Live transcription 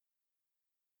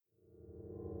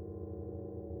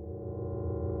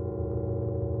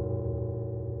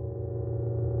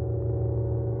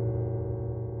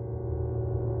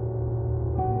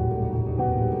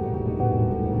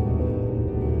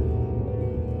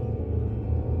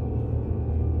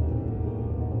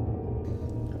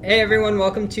Hey everyone,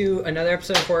 welcome to another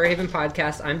episode of Horror Haven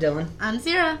Podcast. I'm Dylan. I'm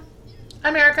Zira.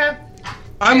 I'm Erica.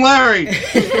 I'm Larry.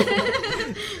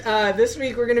 This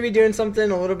week we're going to be doing something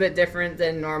a little bit different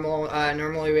than normal.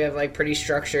 Normally we have pretty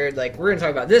structured, we're going to talk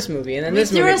about this movie and then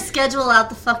this movie. We threw our schedule out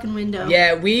the fucking window.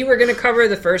 Yeah, we were going to cover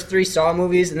the first 3 Saw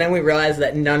movies and then we realized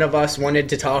that none of us wanted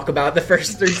to talk about the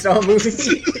first 3 Saw movies.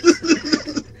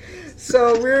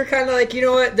 So we were kind of like, you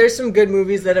know what, there's some good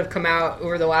movies that have come out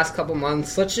over the last couple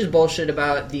months. Let's just bullshit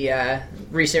about the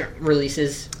recent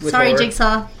releases with Sorry, horror.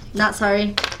 Jigsaw. Not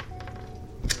sorry.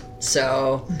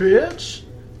 So, Bitch.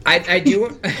 I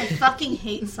do... I fucking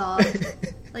hate Saw. I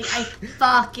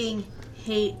fucking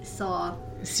hate Saw.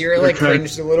 Sierra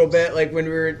cringed a little bit when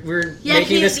we were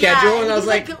making the schedule, and I was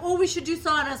like, "Oh, we should do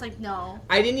Saw," and I was like, "No."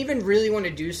 I didn't even really want to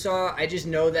do Saw. I just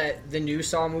know that the new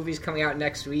Saw movie's coming out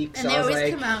next week, And so they I was always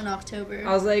like, come out in October.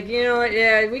 I was like, you know what?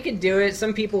 Yeah, we could do it.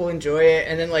 Some people will enjoy it,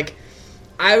 and then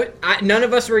I none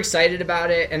of us were excited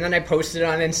about it, and then I posted it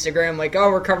on Instagram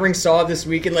oh, we're covering Saw this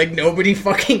week, and nobody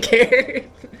fucking cared.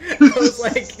 I was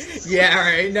like, yeah, all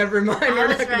right, never mind. We're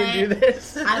not going to do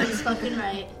this. I was fucking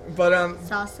right. But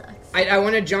Saw sucks. I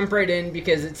want to jump right in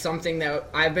because it's something that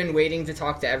I've been waiting to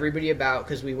talk to everybody about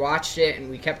because we watched it and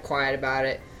we kept quiet about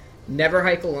it. Never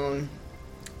Hike Alone.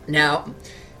 Now,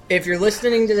 if you're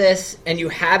listening to this and you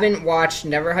haven't watched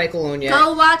Never Hike Alone yet,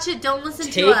 Go watch it. Don't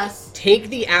listen to us. Take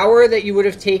the hour that you would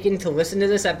have taken to listen to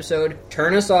this episode,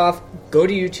 turn us off, go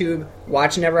to YouTube,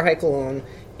 watch Never Hike Alone.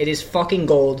 It is fucking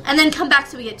gold. And then come back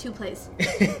so we get 2 plays.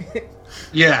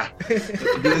 Yeah.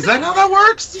 Is that how that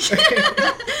works?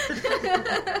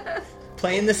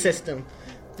 Playing the system.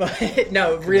 But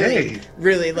no, really, Hey,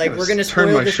 really, we're gonna spoil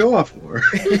turn my this. show off more.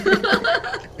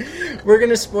 We're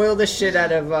gonna spoil the shit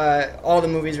out of all the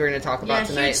movies we're gonna talk about Yeah,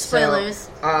 tonight. huge spoilers.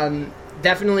 So,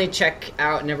 definitely check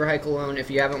out Never Hike Alone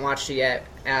if you haven't watched it yet.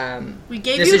 We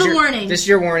gave this you is the your- warning. This is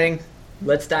your warning.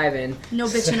 Let's dive in. No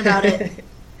bitching about it.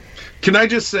 Can I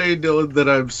just say, Dylan, that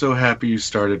I'm so happy you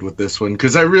started with this one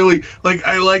because I really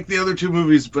I like the other 2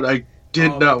 movies, but I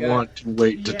did Oh my not God. want to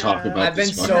wait to Yeah. talk about I've been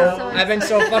this so one. I've been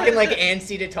so fucking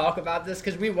antsy to talk about this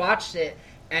because we watched it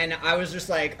and I was just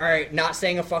all right, not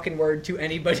saying a fucking word to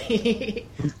anybody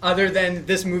other than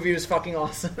this movie was fucking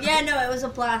awesome. Yeah, no, it was a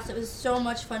blast. It was so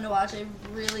much fun to watch. I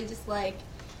really just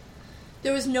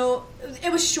there was no.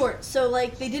 It was short, so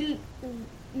they didn't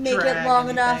make Drag it long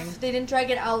anything. enough. They didn't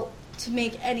drag it out to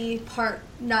make any part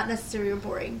not necessary or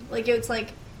boring. It's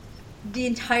the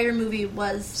entire movie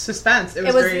was. Suspense. It It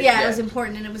was was great. yeah, it was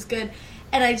important and it was good.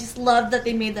 And I just loved that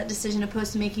they made that decision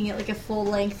opposed to making it a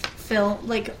full-length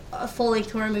film, a full-length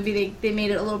horror movie. They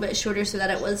made it a little bit shorter so that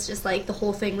it was just the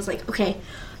whole thing was okay,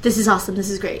 this is awesome, this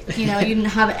is great. You didn't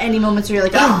have any moments where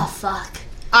you're oh, fuck.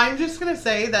 I'm just going to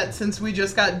say that since we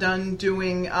just got done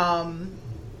doing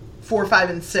 4, 5,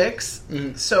 and 6,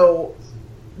 so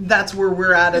that's where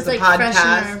we're at as a podcast.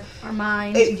 Fresh in our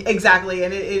mind. Exactly,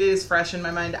 and it is fresh in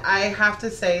my mind. I have to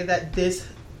say that this,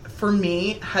 for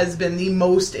me, has been the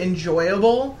most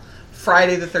enjoyable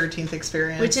Friday the 13th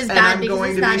experience. Which is and bad I'm because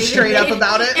going it's to not be even straight up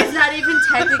about it. It's not even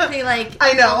technically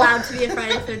I know. allowed to be a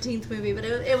Friday the 13th movie, but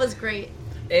it was great.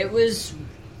 It was.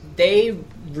 They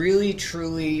really,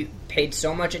 truly paid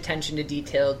so much attention to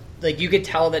detail. You could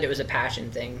tell that it was a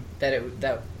passion thing. That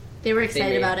They were they excited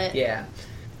made. about it. Yeah.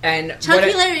 And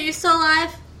Chucky Larry, are you still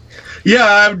alive? Yeah,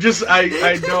 I'm just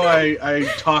I know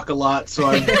I talk a lot, so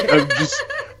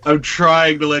I'm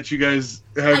trying to let you guys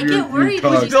have I your get worried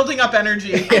talk. when It's building up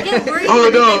energy. I get worried Oh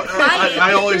when you no, get quiet.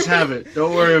 I always have it.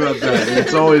 Don't worry about that.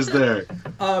 It's always there.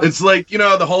 It's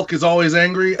the Hulk is always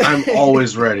angry. I'm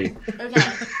always ready.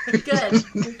 Okay, good.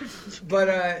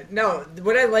 But no,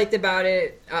 what I liked about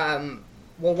it,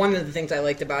 one of the things I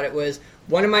liked about it was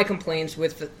one of my complaints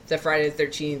with the Friday the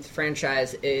 13th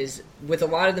franchise is with a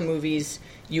lot of the movies,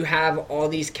 you have all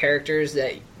these characters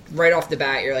that right off the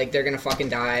bat you're they're gonna fucking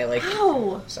die.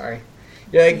 Ow. Sorry,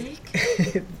 you're you're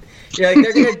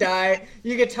they're gonna die.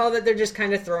 You could tell that they're just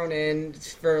kind of thrown in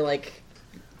for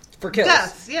kills.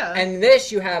 Deaths, yeah. And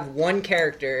this, you have one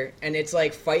character, and it's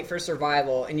fight for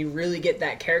survival, and you really get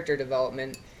that character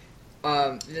development.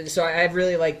 So I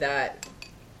really like that.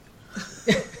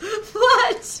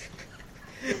 What?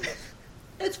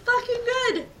 It's fucking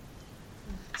good.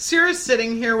 Sierra's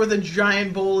sitting here with a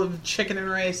giant bowl of chicken and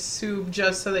rice soup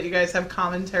just so that you guys have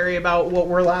commentary about what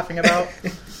we're laughing about.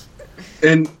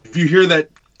 And if you hear that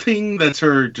ting, that's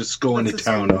her just going to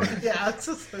town on it. Yeah, it's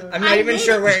a spoon. I'm not even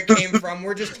sure where it came from.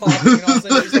 We're just talking, and all of a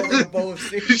sudden there's over a bowl of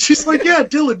soup. She's like, yeah,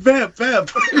 Dylan, vamp.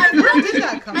 Where did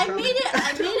that come I from? made it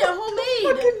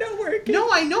homemade. Fucking know where it came No,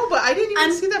 I know, but I didn't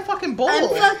even see that fucking bowl. I'm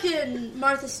fucking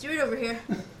Martha Stewart over here.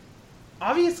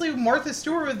 Obviously, Martha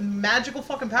Stewart with magical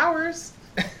fucking powers.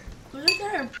 Was it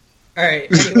there? All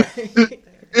right. Anyway.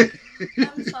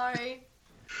 I'm sorry.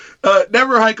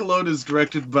 Never Hike Alone is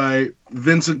directed by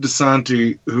Vincent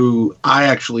DiSanti, who I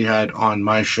actually had on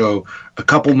my show a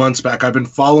couple months back. I've been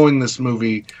following this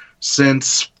movie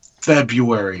since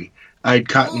February. I'd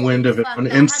gotten wind of it on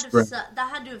Instagram. That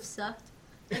had to have sucked.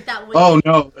 Like that. Oh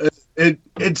no!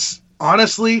 It's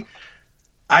honestly,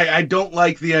 I don't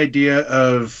like the idea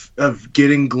of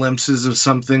getting glimpses of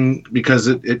something because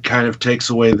it kind of takes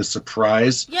away the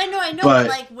surprise. Yeah, no, I know, but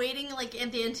like waiting, like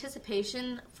in the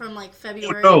anticipation from like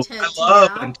February to I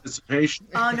love now. Anticipation.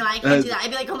 Oh no, I can't do that. I'd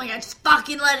be like, oh my god, just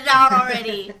fucking let it out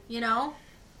already, you know?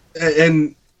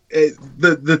 And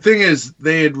the thing is,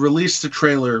 they had released a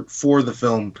trailer for the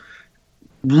film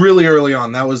really early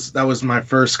on. That was my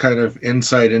first kind of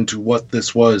insight into what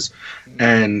this was,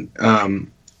 and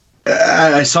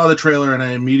I saw the trailer and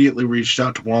I immediately reached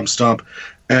out to Womp Stomp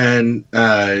and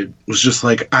was just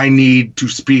like, I need to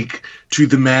speak to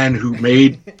the man who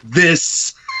made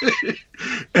this.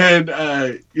 And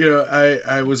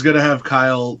I was gonna have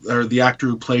Kyle, or the actor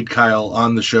who played Kyle,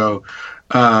 on the show,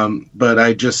 but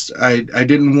I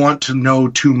didn't want to know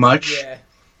too much. Yeah.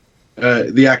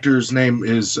 The actor's name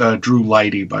is Drew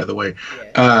Lighty, by the way.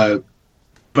 Yeah.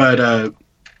 But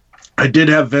I did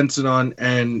have Vincent on,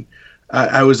 and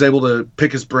I was able to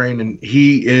pick his brain, and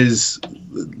he is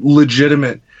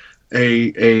legitimate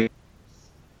a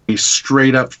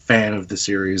straight up fan of the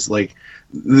series. Like,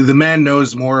 the man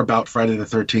knows more about Friday the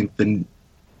 13th than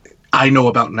I know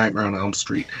about Nightmare on Elm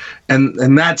Street,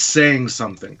 and that's saying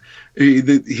something.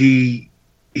 He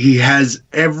has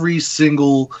every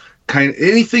single kind,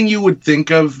 anything you would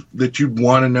think of that you'd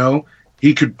want to know,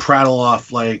 he could prattle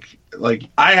off like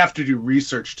I have to do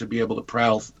research to be able to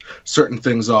prattle certain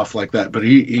things off like that, but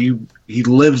he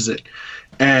lives it.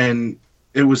 And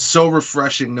it was so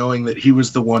refreshing knowing that he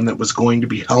was the one that was going to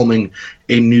be helming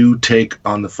a new take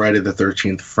on the Friday the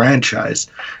 13th franchise.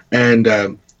 And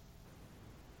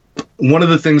one of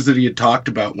the things that he had talked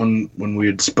about when we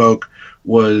had spoke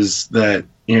was that,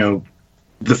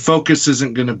 the focus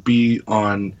isn't going to be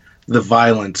on the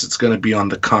violence, it's going to be on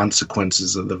the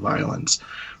consequences of the violence,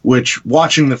 which,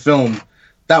 watching the film,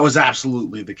 that was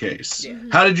absolutely the case. Yeah.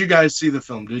 How did you guys see the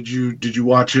film? Did you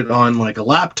watch it on like a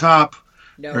laptop?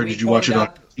 No, or did you watch it on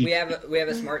TV? We have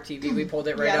a smart TV. We pulled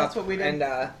it right up. That's what we did.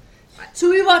 And so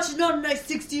we watched it on a nice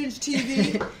 60-inch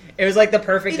TV. It was like the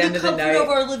perfect end of the night. In the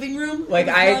comfort of our living room. Like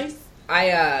nice.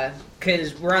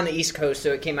 Because we're on the East Coast,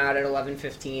 so it came out at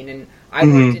 11:15, and I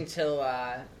worked until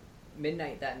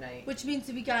midnight that night. Which means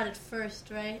that we got it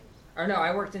first, right? Or no,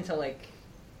 I worked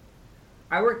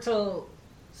till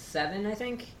 7, I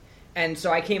think. And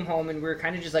so I came home and we were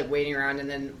kind of just like waiting around, and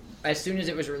then as soon as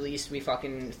it was released, we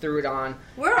fucking threw it on.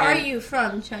 Where are you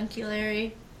from, Chunky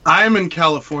Larry? I'm in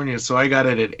California, so I got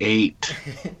it at 8.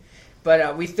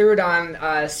 But we threw it on.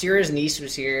 Sierra's niece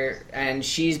was here, and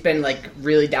she's been like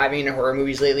really diving into horror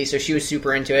movies lately, so she was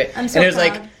super into it. I'm so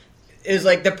proud. It was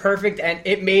like the perfect, and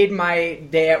it made my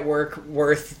day at work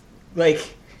worth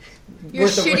like. Your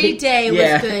shitty day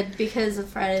was good because of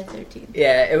Friday the 13th.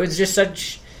 Yeah, it was just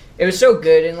such. It was so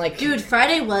good, and like, dude,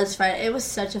 Friday was Friday. It was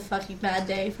such a fucking bad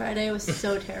day. Friday was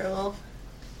so terrible.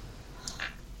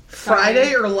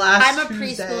 Friday or last I'm a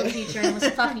Tuesday? preschool teacher, and it was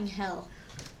fucking hell.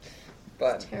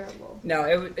 But it's terrible.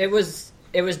 No, it was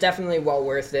definitely well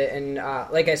worth it, and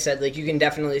like I said, like you can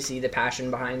definitely see the passion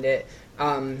behind it.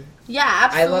 Yeah,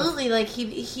 absolutely. Like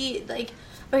he like,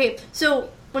 okay, so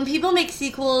when people make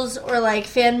sequels or like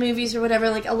fan movies or whatever,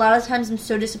 like a lot of times I'm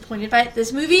so disappointed by it.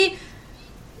 This movie,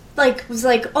 like, was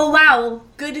like, oh wow,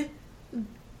 good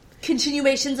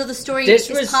continuations of the story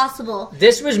is possible.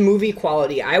 This was movie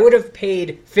quality. I would have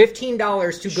paid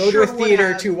 $15 to go to a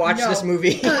theater to watch this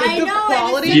movie. I know.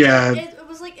 Quality? It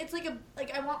was like, it's like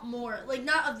I want more. Like,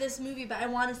 not of this movie, but I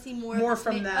want to see more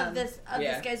from them. of this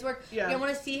guy's work. Yeah. Like, I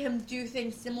want to see him do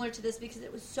things similar to this because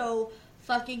it was so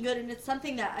fucking good, and it's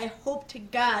something that I hope to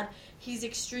God he's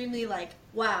extremely like,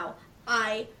 wow,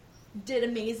 I did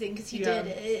amazing, because he did.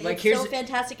 It's so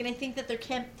fantastic, and I think that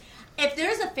if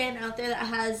there's a fan out there that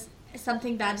has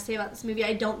something bad to say about this movie,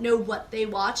 I don't know what they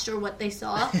watched or what they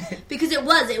saw, because it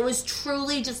was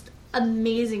truly just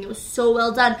amazing. It was so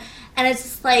well done, and it's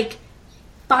just like,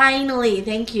 finally,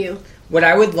 thank you. What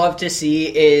I would love to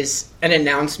see is an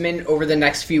announcement over the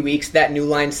next few weeks that New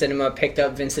Line Cinema picked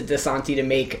up Vincent DiSanti to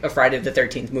make a Friday the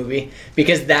 13th movie,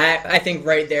 because that, I think,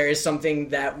 right there is something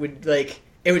that would, like,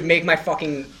 it would make my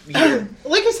fucking year.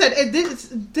 Like I said,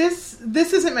 this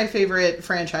isn't my favorite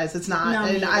franchise. It's not,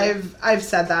 and I've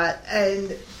said that,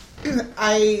 and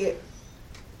I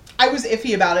I was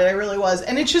iffy about it. I really was,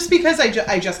 and it's just because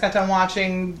I just got done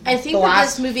watching. I think the that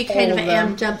last this movie kind of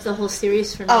them. amped up the whole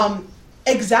series for me.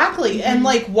 Exactly, and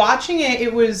like watching it,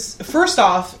 it was first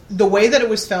off the way that it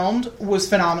was filmed was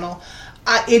phenomenal.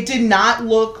 It did not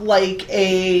look like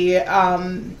a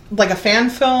fan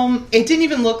film. It didn't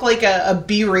even look like a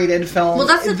B-rated film. Well,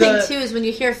 that's the thing too, is when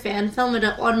you hear fan film, it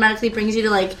automatically brings you to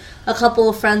like a couple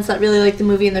of friends that really like the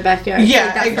movie in their backyard.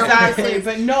 Yeah, like, exactly.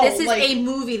 But no, this is like, a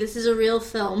movie. This is a real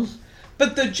film.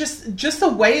 But just the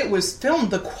way it was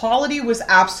filmed, the quality was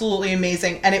absolutely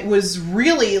amazing, and it was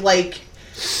really like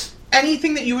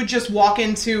anything that you would just walk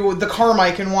into the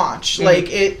Carmike and watch. Mm-hmm. Like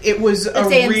it was it's a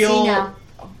AMC real. Now.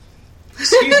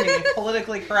 Excuse me,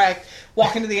 politically correct.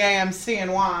 Walk into the AMC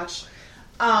and watch.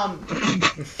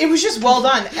 It was just well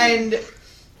done, and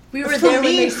we were there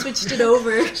when they switched it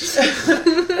over.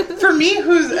 For me,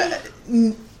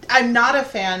 I'm not a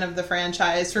fan of the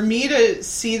franchise. For me to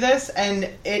see this and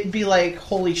it be like,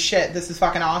 holy shit, this is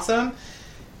fucking awesome.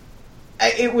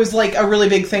 It was like a really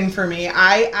big thing for me.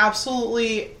 I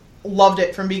absolutely loved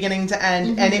it from beginning to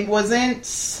end, and it wasn't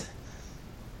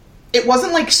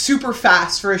like super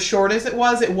fast for as short as it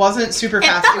was. It wasn't super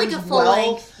fast. It felt like a full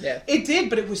length. Yeah. It did,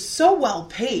 but it was so well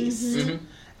paced.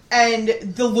 And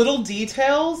the little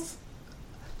details,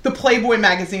 the Playboy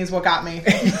magazine is what got me.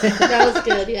 That was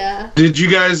good, yeah. Did you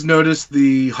guys notice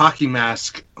the hockey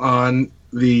mask on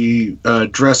the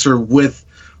dresser with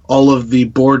all of the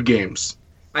board games?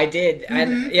 I did,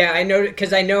 and yeah, I know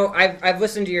because I've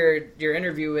listened to your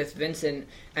interview with Vincent,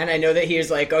 and I know that he was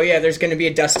like, "Oh yeah, there's going to be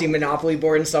a Dusty Monopoly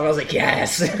board and stuff." I was like,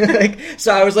 "Yes!"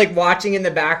 So I was like watching in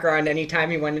the background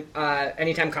anytime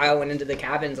Kyle went into the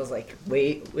cabins. I was like,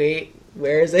 "Wait,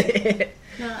 where is it?"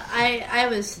 No, I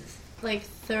was like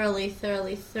thoroughly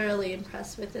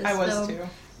impressed with this. I was too.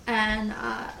 And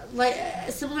like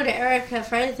similar to Erica,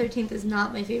 Friday the 13th is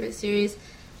not my favorite series.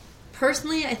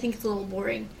 Personally, I think it's a little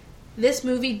boring. This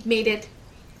movie made it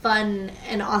fun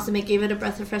and awesome. It gave it a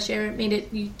breath of fresh air. It made it,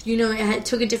 it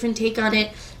took a different take on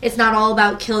it. It's not all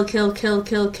about kill,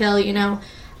 you know.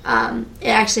 It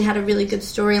actually had a really good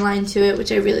storyline to it,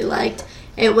 which I really liked.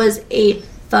 It was a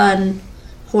fun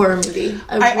horror movie.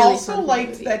 I also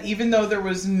liked that even though there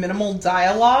was minimal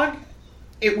dialogue,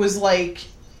 it was like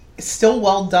still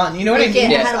well done. You know what I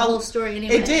mean? It had a whole story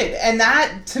anyway. It did, and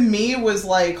that to me was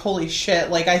like, holy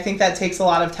shit! Like I think that takes a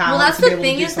lot of talent. Well, that's to be the able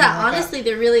thing to do is that like honestly,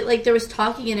 they're really like there was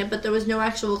talking in it, but there was no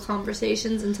actual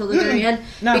conversations until the very end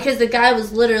No. because the guy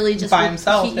was literally just by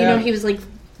himself. You know, he was like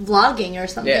vlogging or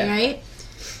something, right?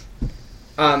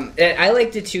 I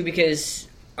liked it too because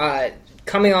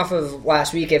coming off of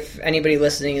last week, if anybody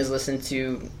listening has listened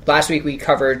to last week, we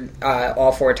covered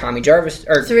all three Tommy Jarvis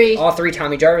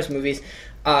movies.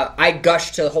 I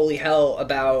gushed to holy hell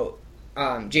about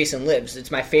Jason Lives.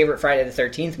 It's my favorite Friday the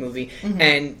 13th movie,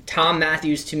 and Tom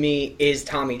Matthews to me is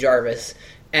Tommy Jarvis.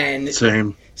 And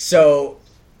same. So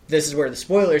this is where the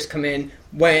spoilers come in.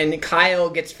 When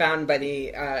Kyle gets found by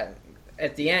the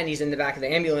at the end, he's in the back of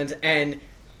the ambulance, and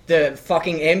the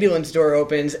fucking ambulance door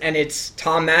opens, and it's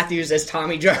Tom Matthews as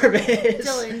Tommy Jarvis.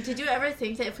 Dylan, did you ever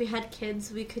think that if we had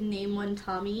kids, we could name one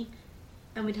Tommy?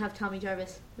 And we'd have Tommy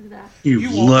Jarvis. Look at that. You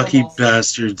lucky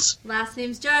bastards. Last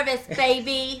name's Jarvis,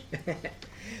 baby.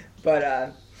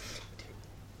 But,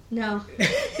 No.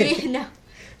 No.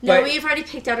 No, we've already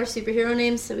picked out our superhero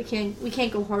names, so we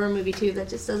can't go horror movie too. That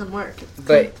just doesn't work.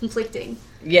 It's conflicting.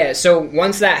 Yeah, so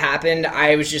once that happened,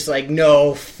 I was just like,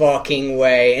 no fucking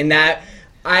way. And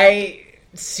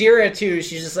Sierra too,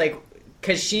 she's just like,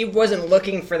 because she wasn't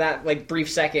looking for that, like, brief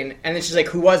second. And then she's like,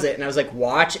 who was it? And I was like,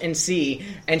 watch and see.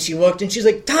 And she looked, and she's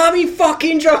like, Tommy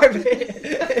fucking Jarvis!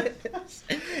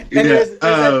 And it was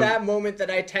at that moment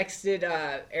that I texted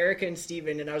Erica and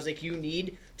Steven, and I was like, you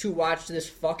need to watch this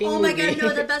fucking movie. Oh my god,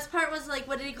 no, the best part was, like,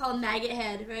 what did he call him? Maggot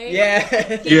Head, right?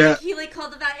 Yeah. He like,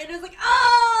 called the maggot, and it was like,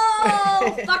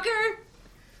 oh, fucker!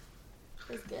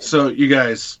 It was good. So, you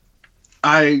guys,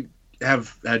 I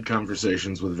have had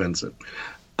conversations with Vincent.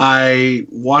 I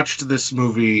watched this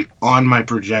movie on my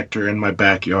projector in my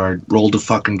backyard, rolled a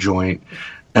fucking joint,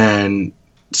 and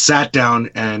sat down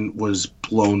and was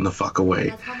blown the fuck away.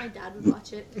 That's how my dad would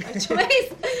watch it, by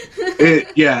choice.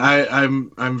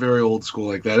 I'm very old school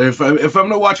like that. If I'm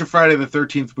gonna watch a Friday the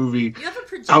 13th movie You have a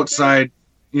projector? outside,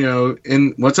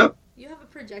 in what's up? You have a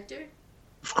projector?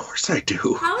 Of course I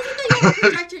do. How is it that you have a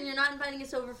projector and you're not inviting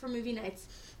us over for movie nights?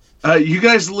 You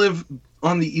guys live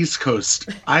on the East Coast.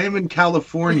 I am in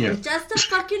California. Just a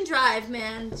fucking drive,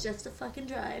 man. Just a fucking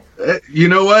drive. You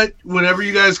know what? Whenever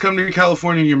you guys come to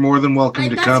California, you're more than welcome My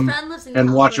to best come friend lives in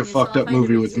and watch a California, fucked so up I'll find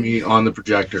movie a with reason. me on the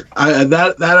projector.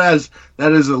 That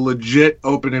is a legit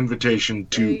open invitation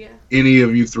There you to go. any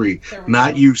of you three.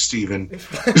 Not you, Steven.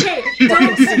 Okay,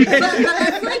 let's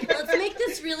make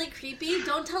this really creepy.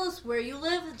 Don't tell us where you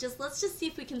live. Let's just see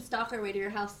if we can stalk our way to your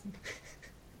house.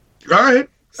 All right.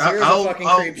 Sarah's a fucking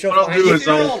creep. She'll What I'll find do you. is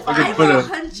I'll I put will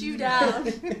hunt you down.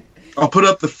 I'll put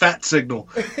up the fat signal.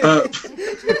 What does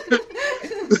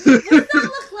that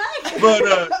look like?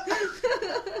 But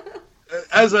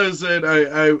as I said,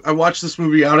 I watched this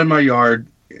movie out in my yard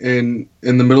in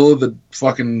the middle of the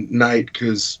fucking night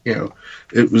because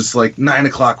it was like 9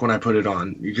 o'clock when I put it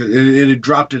on. It had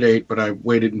dropped at 8, but I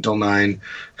waited until 9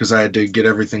 because I had to get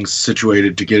everything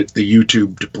situated to get the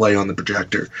YouTube to play on the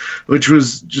projector, which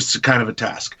was just kind of a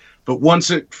task. But once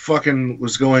it fucking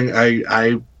was going,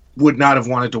 I would not have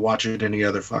wanted to watch it any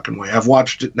other fucking way. I've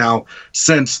watched it now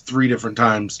since 3 different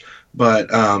times, but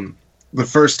the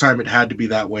first time it had to be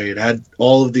that way. It had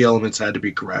all of the elements had to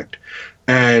be correct,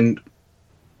 and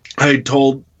I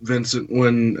told Vincent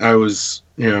when I was,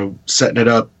 setting it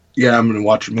up, yeah, I'm going to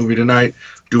watch a movie tonight,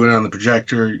 doing it on the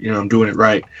projector, I'm doing it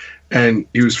right. And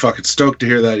he was fucking stoked to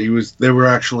hear that. They were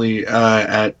actually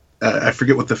at, I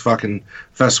forget what the fucking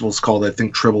festival's called, I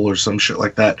think Tribble or some shit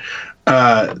like that.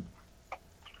 But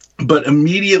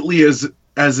immediately as it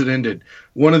ended,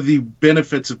 one of the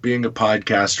benefits of being a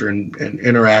podcaster and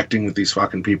interacting with these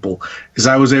fucking people is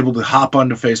I was able to hop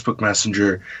onto Facebook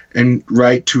Messenger and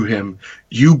write to him,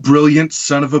 "You brilliant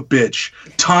son of a bitch,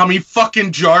 Tommy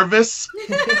fucking Jarvis."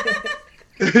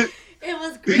 It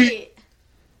was great.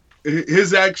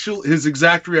 His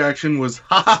exact reaction was,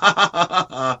 "Ha ha ha ha ha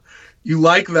ha! You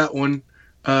like that one?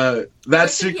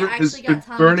 That secret has been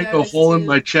burning a hole in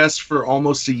my chest for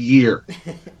almost a year."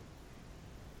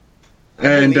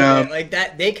 And like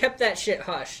that, they kept that shit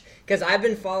hush because I've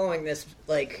been following this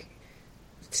like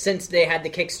since they had the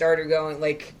Kickstarter going.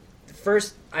 Like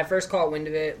I first caught wind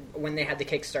of it when they had the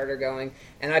Kickstarter going,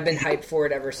 and I've been hyped for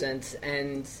it ever since.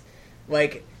 And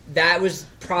like that was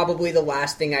probably the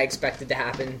last thing I expected to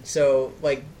happen. So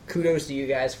like kudos to you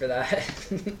guys for that.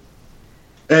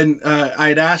 And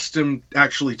I'd asked him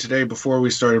actually today before we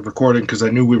started recording because I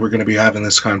knew we were going to be having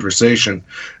this conversation.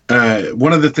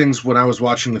 One of the things when I was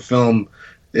watching the film,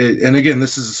 and again,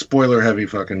 this is a spoiler-heavy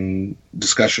fucking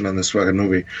discussion on this fucking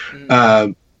movie.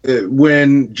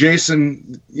 When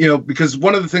Jason, because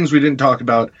one of the things we didn't talk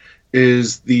about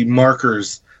is the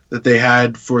markers that they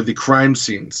had for the crime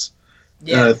scenes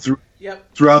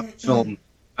throughout the film.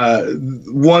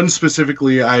 One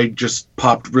specifically I just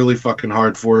popped really fucking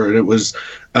hard for, and it was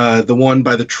the one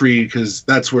by the tree because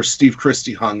that's where Steve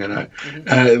Christie hung, and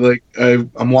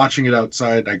I'm watching it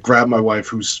outside. I grab my wife,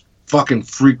 who's fucking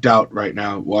freaked out right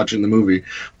now watching the movie,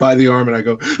 by the arm, and I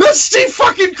go, "That's Steve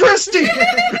fucking Christie!"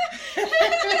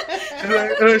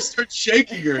 and I start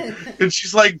shaking her, and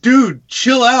she's like, "Dude,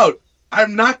 chill out.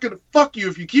 I'm not gonna fuck you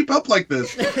if you keep up like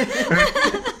this."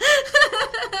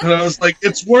 And I was like,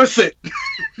 "It's worth it."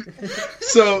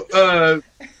 So,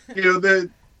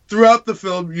 throughout the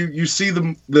film, you see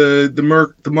the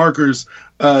markers.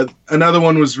 Another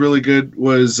one was really good.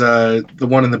 Was the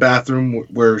one in the bathroom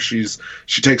where she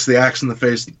takes the axe in the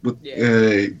face with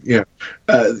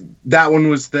that one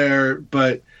was there.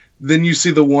 But then you see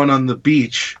the one on the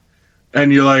beach,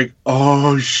 and you're like,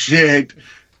 "Oh shit!"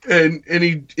 And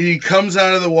he comes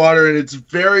out of the water, and it's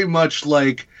very much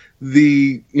like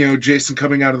the Jason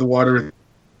coming out of the water at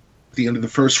the end of the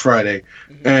first Friday,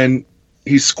 and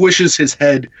he squishes his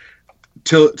head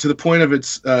to the point of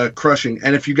its crushing.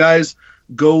 And if you guys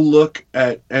go look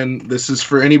at, and this is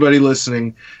for anybody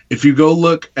listening, if you go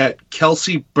look at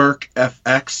Kelsey Burke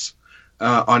FX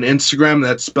on Instagram,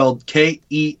 that's spelled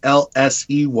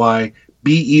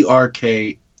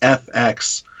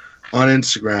KelseyBerkFX on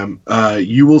Instagram,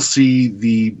 you will see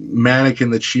the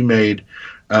mannequin that she made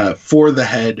for the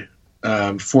head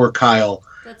for Kyle.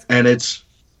 That's cool. And it's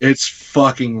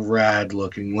fucking rad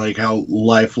looking, like how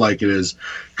lifelike it is,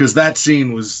 because that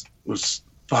scene was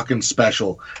fucking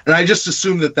special. And I just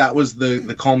assumed that was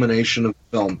the culmination of the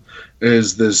film,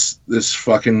 is this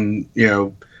fucking,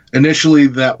 initially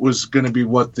that was going to be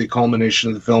what the culmination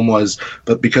of the film was,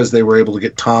 but because they were able to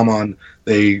get Tom on,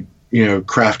 they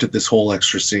crafted this whole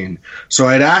extra scene. So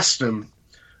I'd asked him,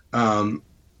 was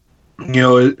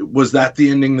that the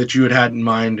ending that you had in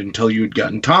mind until you had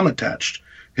gotten Tom attached?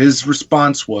 His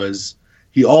response was,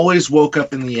 he always woke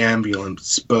up in the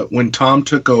ambulance, but when Tom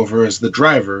took over as the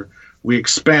driver, we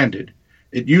expanded.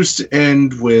 It used to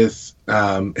end with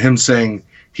him saying,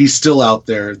 "He's still out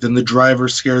there." Then the driver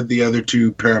scared the other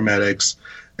 2 paramedics,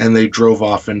 and they drove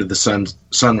off into the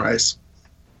sunrise.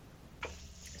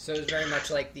 So it was very much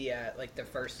like the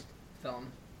first film.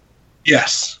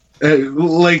 Yes.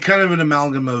 like kind of an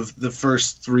amalgam of the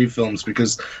first three films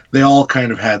because they all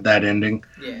kind of had that ending.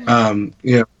 Yeah.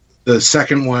 You know, the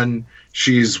second one,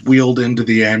 she's wheeled into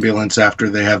the ambulance after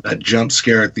they have that jump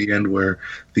scare at the end where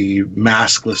the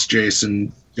maskless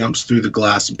Jason jumps through the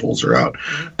glass and pulls her out.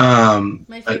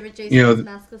 My favorite Jason you know, is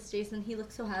maskless Jason. He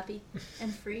looks so happy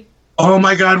and free. Oh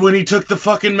my god, when he took the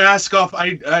fucking mask off,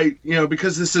 I you know,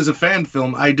 because this is a fan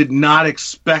film, I did not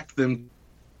expect them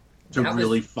to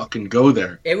really fucking go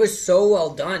there. It was so well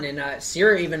done, and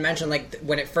Sarah even mentioned, like,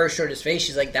 when it first showed his face,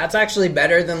 she's like, that's actually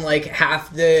better than, like,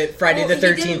 half the Friday the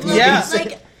 13th movies. Yeah.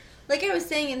 Like I was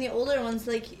saying, in the older ones,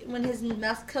 like, when his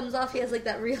mask comes off, he has, like,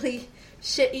 that really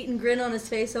shit-eating grin on his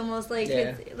face, almost, like,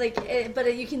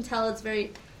 but you can tell it's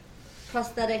very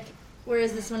prosthetic,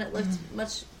 whereas this one, it looked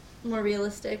much more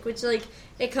realistic, which, like,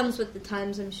 it comes with the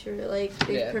times, I'm sure, like,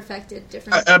 they perfected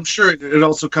different. I'm sure it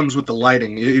also comes with the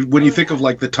lighting. When you think of,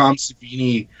 like, the Tom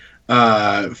Savini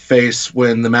face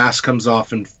when the mask comes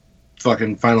off in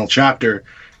fucking final chapter,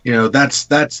 you know, that's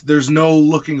there's no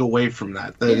looking away from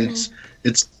that.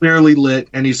 It's clearly lit,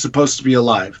 and he's supposed to be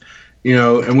alive. You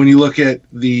know, and when you look at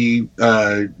the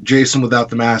Jason without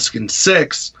the mask in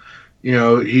 6, you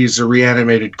know, he's a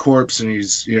reanimated corpse, and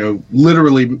he's, you know,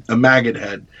 literally a maggot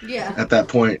head at that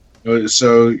point.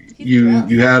 So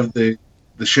you have the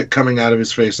shit coming out of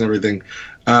his face and everything.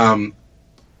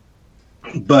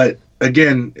 But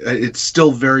again, it's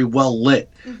still very well lit.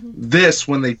 This,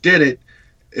 when they did it,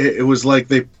 it was like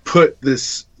they put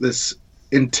this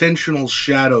intentional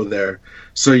shadow there,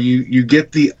 so you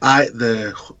get the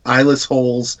eyeless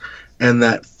holes and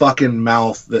that fucking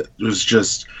mouth that was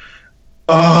just,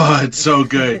 oh, it's so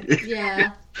good.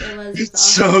 Yeah, it was. It's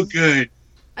awesome. So good.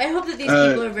 I hope that these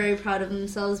people are very proud of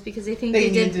themselves because I think they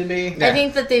did. Need to be. I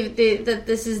think that that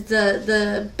this is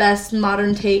the best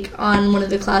modern take on one of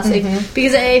the classic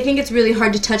because I think it's really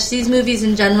hard to touch these movies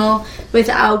in general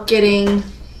without getting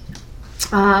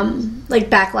like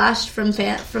backlash from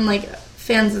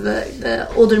fans of the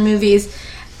older movies,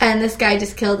 and this guy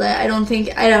just killed it. I don't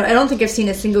think I've seen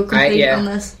a single complaint on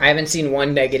this. I haven't seen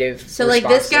one negative. So like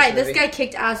this guy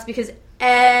kicked ass because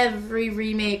every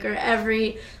remake or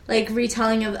every like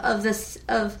retelling of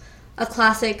a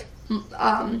classic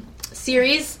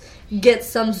series gets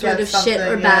some sort of shit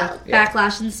or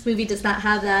backlash, and this movie does not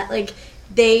have that. Like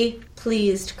they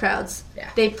pleased crowds. Yeah.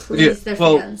 They pleased their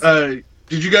fans.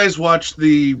 Did you guys watch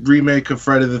the remake of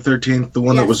Friday the 13th, the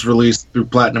one that was released through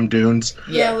Platinum Dunes?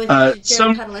 Yeah, with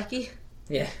Jared Padalecki.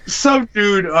 Yeah. Some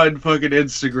dude on fucking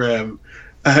Instagram,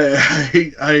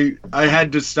 I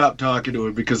had to stop talking to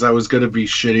him because I was going to be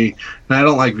shitty, and I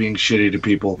don't like being shitty to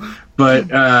people, but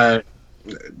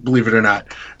believe it or not.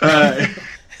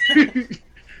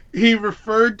 He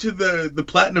referred to the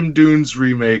Platinum Dunes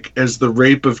remake as the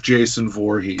rape of Jason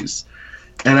Voorhees.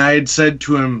 And I had said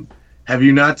to him, have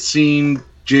you not seen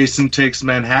Jason Takes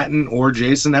Manhattan or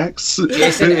Jason X?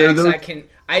 Jason X,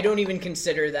 I don't even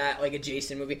consider that like a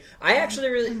Jason movie.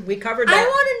 We covered that. I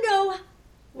want to know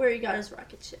where he got his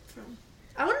rocket ship from.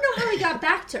 I want to know how he got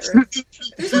back to Earth.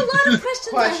 There's a lot of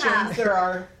questions I have. There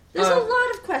are. There's a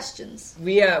lot of questions.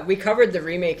 We covered the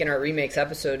remake in our remakes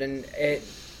episode, and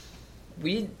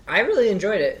I really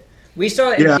enjoyed it. We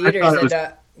saw it in theaters.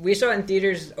 We saw it in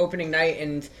theaters opening night,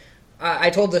 and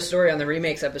I told the story on the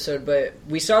remakes episode, but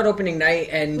we saw it opening night,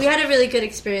 and we had a really good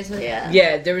experience with it.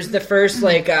 Yeah, there was the first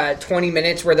 20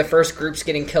 minutes where the first group's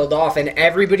getting killed off, and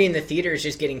everybody in the theater is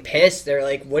just getting pissed. They're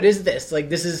like, "What is this? Like,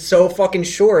 this is so fucking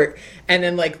short." And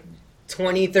then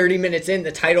 20-30 minutes in,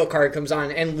 the title card comes on,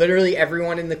 and literally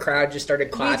everyone in the crowd just started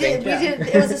clapping. We did.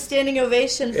 It was a standing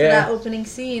ovation for that opening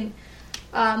scene.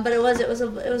 But it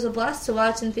was a blast to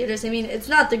watch in theaters. I mean, it's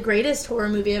not the greatest horror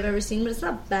movie I've ever seen, but it's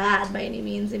not bad by any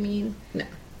means. I mean, no.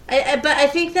 But I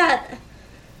think that.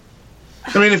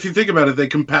 I mean, if you think about it, they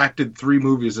compacted 3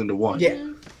 movies into one. Yeah.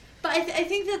 But I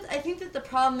think that the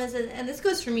problem is, and this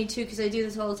goes for me too, because I do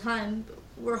this all the time.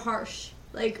 We're harsh.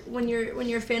 Like when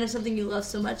you're a fan of something you love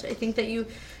so much, I think that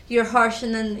you're harsh,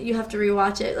 and then you have to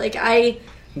rewatch it. Like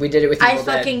we did it with Evil Dead.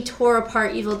 I fucking tore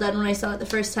apart Evil Dead when I saw it the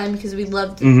first time because we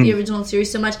loved the original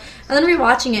series so much. And then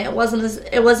rewatching it, it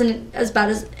wasn't as bad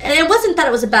as, and it wasn't that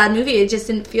it was a bad movie. It just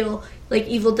didn't feel like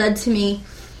Evil Dead to me,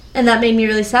 and that made me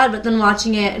really sad. But then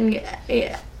watching it, and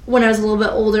when I was a little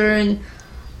bit older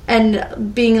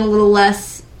and being a little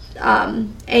less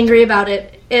angry about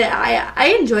it,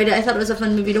 I enjoyed it. I thought it was a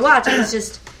fun movie to watch. It was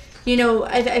just,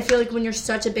 I feel like when you're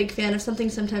such a big fan of something,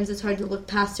 sometimes it's hard to look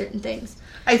past certain things.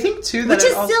 I think, too, that which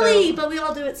is silly, but we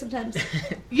all do it sometimes.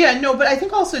 Yeah, no, but I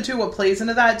think also, too, what plays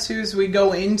into that, too, is we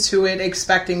go into it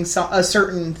expecting a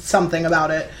certain something about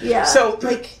it. Yeah. So,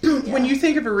 when you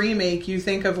think of a remake, you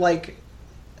think of,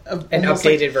 An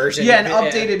updated version. Yeah, an of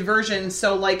it, updated version.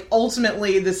 So like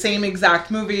ultimately the same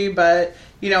exact movie, but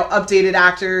updated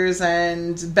actors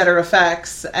and better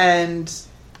effects. And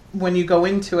when you go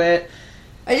into it,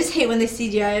 I just hate when they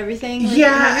CGI everything.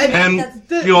 Yeah, and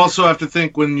you also have to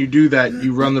think when you do that,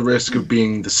 you run the risk of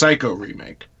being the Psycho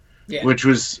remake. Yeah. Which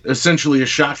was essentially a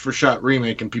shot-for-shot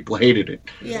remake, and people hated it.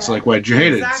 Yeah. It's like, why'd you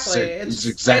hate Exactly. it? It's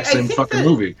the exact same think fucking that-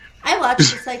 movie. I watched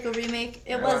the Psycho remake.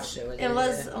 It watched was it with you,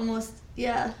 yeah. almost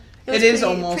yeah. It is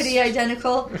almost- pretty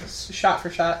identical. shot for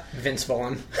shot. Vince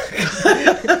Vaughn.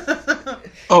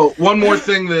 Oh, one more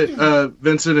thing that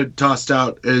Vincent had tossed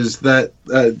out is that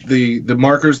the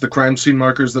markers, the crime scene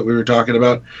markers that we were talking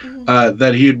about,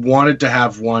 that he had wanted to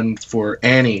have one for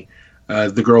Annie,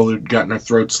 the girl who'd gotten her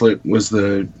throat slit, was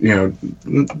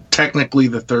technically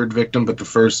the third victim, but the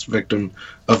first victim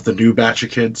of the new batch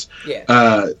of kids. Yeah.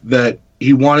 That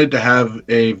he wanted to have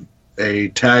a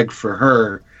tag for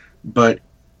her, but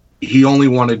he only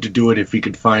wanted to do it if he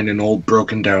could find an old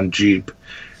broken down Jeep.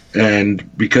 And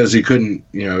because he couldn't,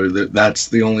 that's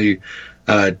the only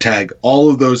tag. All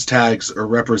of those tags are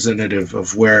representative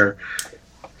of where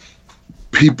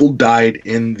people died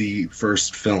in the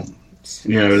first film.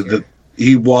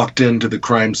 He walked into the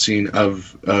crime scene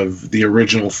of the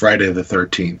original Friday the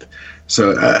 13th.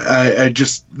 So I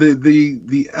just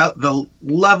the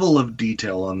level of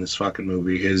detail on this fucking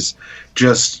movie is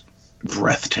just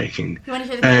breathtaking. You want to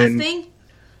hear the best thing?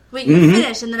 Wait, you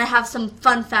finish, and then I have some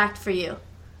fun fact for you.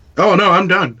 Oh no, I'm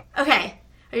done. Okay,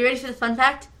 are you ready for the fun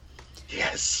fact?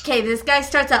 Yes. Okay, this guy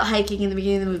starts out hiking in the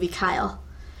beginning of the movie, Kyle.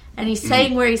 And he's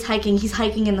saying where he's hiking. He's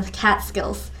hiking in the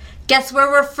Catskills. Guess where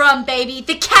we're from, baby?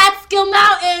 The Catskill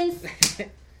Mountains!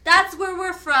 That's where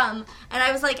we're from. And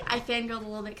I was like, I fangirled a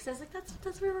little bit because I was like,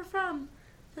 that's where we're from.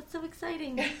 That's so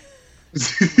exciting.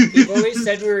 We've always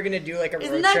said we were gonna do like a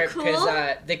Isn't road that trip cool?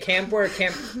 because the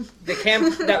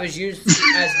camp that was used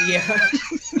as the.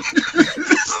 Isn't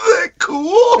that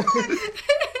cool?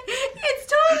 It's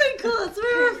totally cool. It's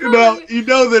where we're from. You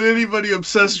know that anybody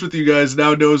obsessed with you guys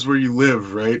now knows where you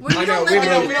live, right? We I know, don't we live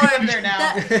know. in We the live north. there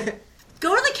now.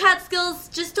 Go to the Catskills.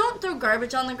 Just don't throw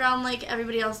garbage on the ground like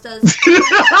everybody else does.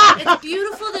 It's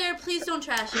beautiful there. Please don't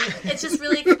trash it. It's just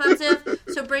really expensive.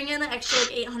 So bring in an extra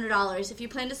like $800. If you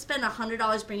plan to spend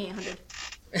 $100, bring $800.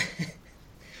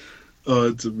 Oh,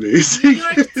 it's New amazing.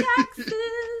 York taxes.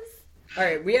 All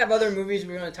right, we have other movies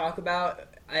we're going to talk about,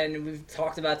 and we've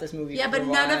talked about this movie. Yeah, for but a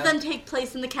none of while. them take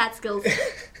place in the Catskills.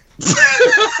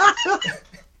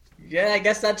 Yeah, I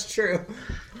guess that's true.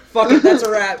 Fuck it, that's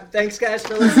a wrap. Thanks, guys,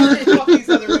 for listening. Fuck these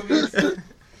other movies.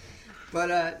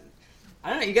 But I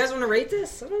don't know. You guys want to rate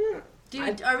this? I don't know.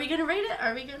 Dude, are we gonna rate it?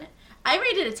 I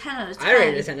rated a 10 out of 10. I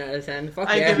rated it 10 out of 10. Fuck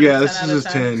I yeah. give it Yeah, 10 this out is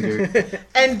of a 10, dude.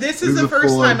 And this is This the is a first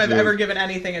full-on time I've 10. ever given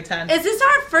anything a 10. Is this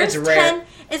our first It's rare. 10?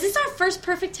 Is this our first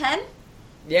perfect 10?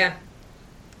 Yeah.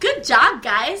 Good job,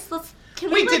 guys. Can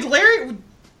we Wait, did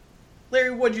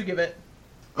Larry, what'd you give it?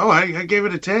 Oh, I gave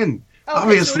it a 10. Oh, okay,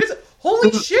 Obviously. so it is,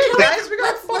 holy shit, guys, we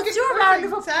got Let's fucking do a round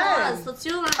of perfect applause. 10. Let's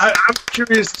do a round. I'm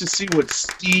curious to see what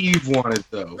Steve wanted,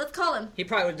 though. Let's call him. He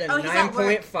probably would have Oh, done he's at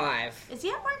work. 9.5. Is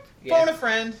he at work? Phone a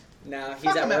friend. No, he's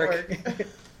Fuck at him at work. work.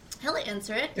 He'll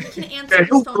answer it. He can answer Yeah, his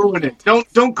he'll phone. ruin it.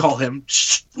 Don't call him.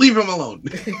 Shh, leave him alone.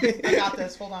 I got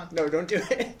this, hold on. No, don't do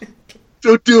it.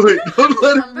 Don't do it. Don't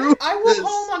let him Remember? ruin I will this.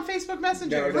 call him on Facebook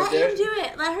Messenger. No, Let him do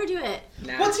it. Let her do it.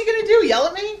 Nah. What's he gonna do, yell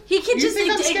at me? He can You just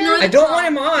think I'm scared? ignore the I don't call. want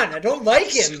him on. I don't like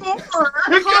him. Call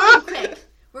him quick.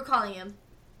 We're calling him.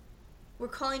 We're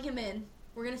calling him in.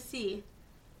 We're gonna see.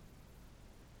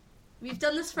 We've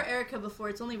done this for Erica before.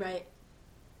 It's only right.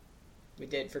 We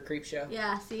did for Creep Show.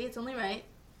 Yeah, see? It's only right.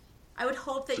 I would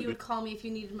hope that you would call me if you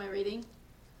needed my rating.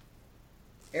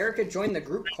 Erica joined the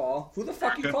group call. Who the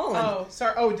fuck you calling? Oh,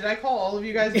 sorry. Oh, did I call all of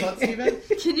you guys but Steven?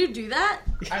 Can you do that?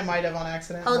 I might have on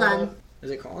accident. Hold on. Is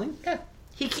it calling? Yeah.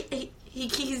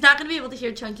 He's not gonna be able to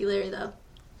hear Chunky Larry though.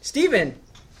 Steven!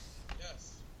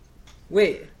 Yes.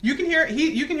 Wait. You can hear.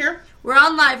 You can hear. We're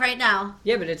on live right now.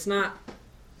 Yeah, but it's not.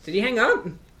 Did he hang up?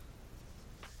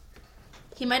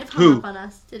 He might have hung Who? up on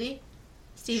us. Did he?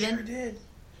 Steven? Sure did.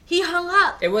 He hung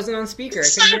up. It wasn't on speaker. I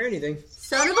couldn't hear anything.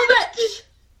 Son of a bitch.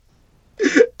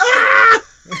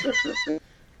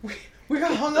 We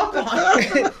got hung up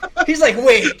on. He's like,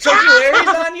 wait, Chucky Larry's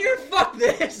on here? Fuck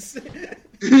this.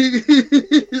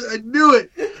 I knew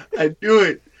it. I knew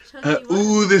it. Chunky, what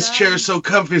Ooh, have this you chair's done? so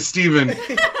comfy, Steven. Ooh,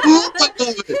 I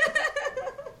love it.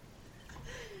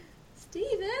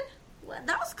 Steven? What?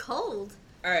 That was cold.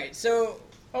 Alright, so.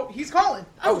 Oh, he's calling.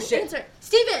 Oh, shit. Answer.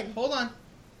 Steven! Hold on.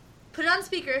 Put it on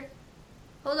speaker.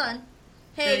 Hold on.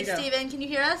 There Hey, you go. Steven, can you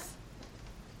hear us?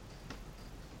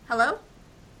 Hello?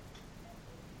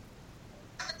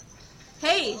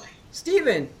 Hey.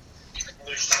 Steven,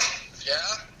 Yeah?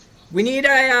 we need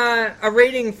a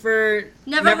rating for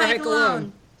Never Hike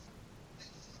Alone.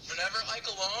 For Never Hike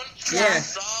Alone? Yeah.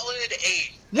 Solid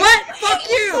 8. What? Fuck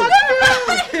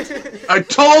you! I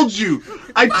told you.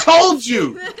 I told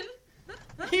you.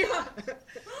 He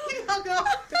hung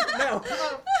up. No.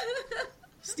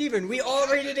 Steven, we all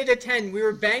rated it a 10. We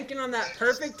were banking on that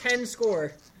perfect 10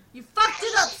 score. You fucked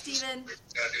it up, Steven.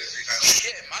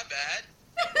 Shit, my bad.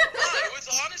 No, it was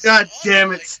honestly God awesome. damn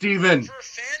it, Like, Steven. For a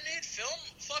fan-made film,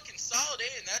 fucking solid 8,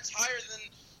 and that's higher than,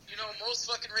 most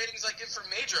fucking ratings I give for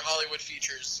major Hollywood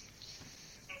featers.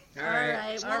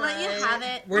 Alright, we'll let you have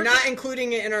it. We're not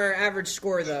including it in our average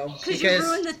score, though. Because you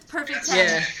ruined the perfect 10.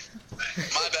 Yeah.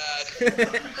 My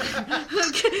bad.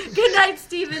 Good night,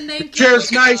 Steven. Thank you.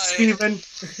 Cheers, nice, Steven.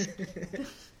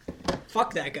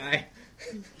 Fuck that guy.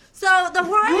 So, the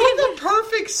horror... Ruined the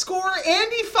perfect score,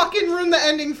 and he fucking ruined the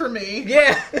ending for me.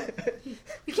 Yeah.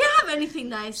 We can't have anything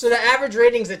nice. So the average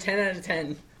rating's a 10 out of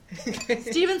 10.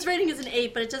 Steven's rating is an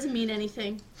 8, but it doesn't mean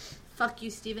anything. Fuck you,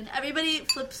 Steven. Everybody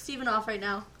flip Steven off right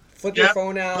now. Flip your Yep,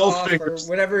 phone out both off fingers. or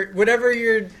whatever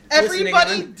you're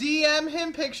Everybody listening DM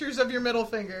him pictures of your middle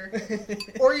finger.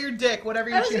 Or your dick, whatever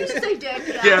you I was going choose. to say dick.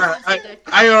 Yeah,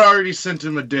 I already sent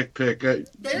him a dick pic. There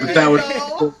But you that was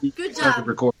go. Good before the job.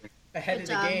 recording. ahead Good of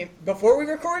the job. game. Before we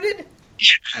recorded?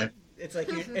 Yeah. It's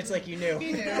like you knew.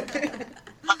 He knew.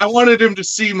 I wanted him to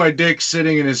see my dick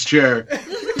sitting in his chair.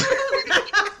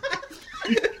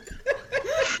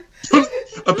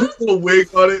 I put a little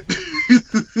wig on it.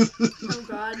 Oh,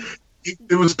 God.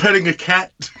 It was petting a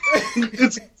cat.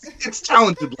 It's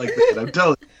talented like that, I'm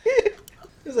telling you. It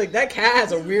was like, that cat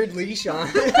has a weird leash on.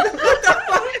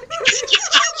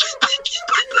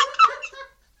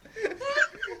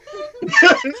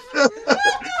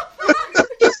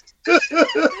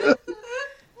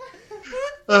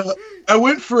 I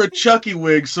went for a Chucky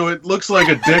wig, so it looks like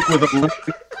a dick with a.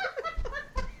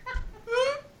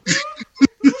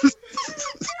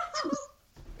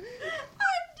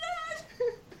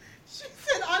 She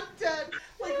said, I'm dead.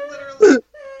 Like, literally.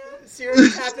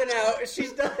 Siri's tapping out.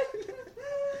 She's done.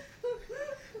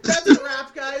 That's a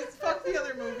wrap, guys. Fuck the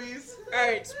other movies.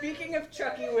 Alright, speaking of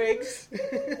Chucky wigs.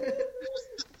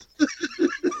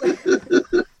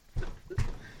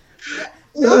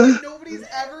 Nobody's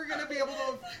ever gonna be able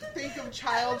to think of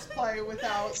Child's Play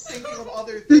without thinking of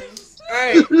other things.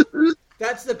 Alright.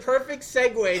 That's the perfect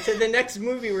segue to the next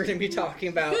movie we're going to be talking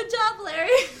about. Good job, Larry.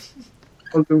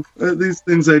 These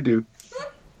things I do.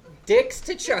 Dicks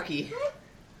to Chucky.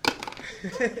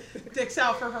 Dicks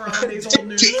out for Harambe's old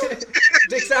news.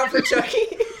 Dicks out for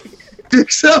Chucky.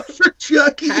 Dicks out for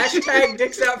Chucky. Hashtag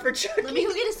dicks out for Chucky. Let me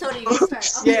go get a soda. You start.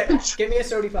 I'll Yeah, be back. give me a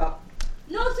sody pop.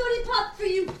 No soda pop for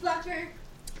you, fucker.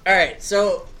 Alright,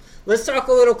 so let's talk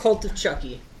a little Cult of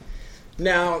Chucky.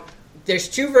 Now, there's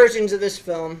two versions of this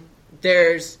film.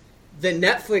 There's the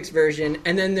Netflix version,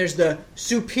 and then there's the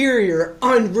superior,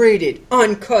 unrated,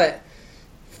 uncut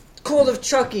Cult of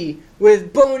Chucky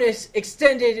with bonus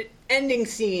extended ending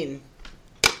scene.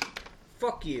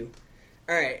 Fuck you.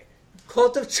 Alright,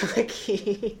 Cult of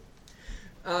Chucky.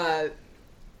 Chucky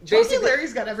Basically,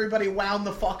 Larry's got everybody wound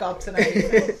the fuck up tonight.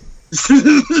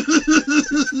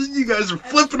 You guys are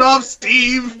flipping off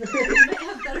Steve. You might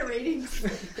have better ratings.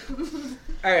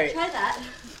 alright. Try that.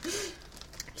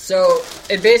 So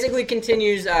it basically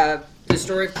continues the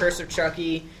story of Curse of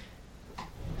Chucky.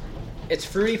 It's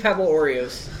Fruity Pebble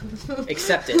Oreos.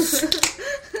 Accept it.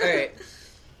 Alright.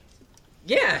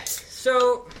 Yeah,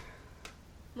 so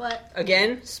What?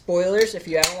 again, spoilers if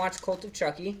you haven't watched Cult of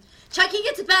Chucky. Chucky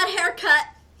gets a bad haircut.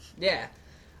 Yeah.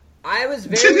 I was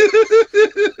very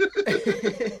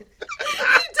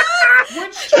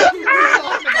Which Chucky are we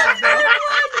talking about, bro?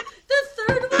 The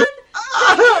third one,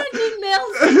 the candy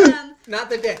mails to them. not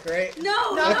the dick, right?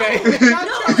 No. Okay.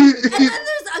 No. And then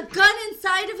there's a gun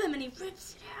inside of him, and he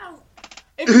rips it out.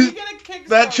 If you get a kick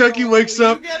That Chucky wakes you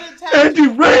up, get a tattoo and he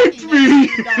of raped Chucky me.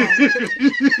 next to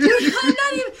your dog. Dude, I'm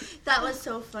not even. That was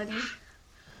so funny.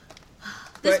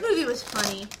 This But- movie was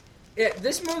funny. Yeah,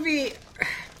 this movie,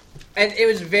 and it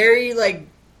was very like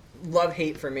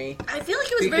love-hate for me. I feel like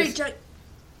it was Because- very.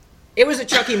 It was a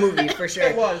Chucky movie for sure.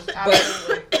 It was,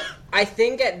 absolutely. I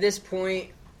think at this point,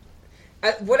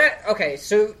 okay,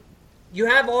 so you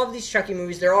have all of these Chucky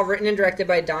movies. They're all written and directed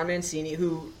by Don Mancini,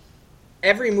 who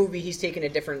every movie he's taken a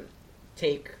different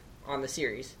take on the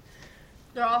series.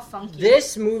 They're all funky.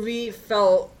 This movie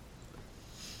felt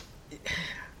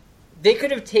they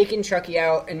could have taken Chucky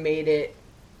out and made it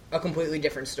a completely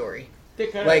different story. They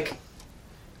could've. Like,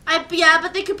 Yeah,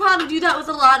 but they could probably do that with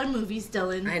a lot of movies,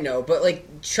 Dylan. I know, but like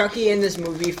Chucky in this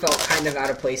movie felt kind of out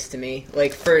of place to me.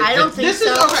 Like for I don't think This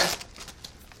so. is okay.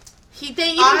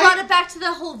 They even brought it back to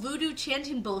the whole voodoo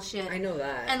chanting bullshit. I know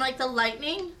that. And like the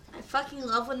lightning, I fucking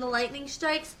love when the lightning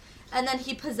strikes. And then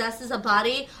he possesses a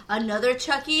body, another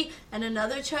Chucky, and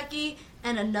another Chucky,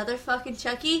 and another fucking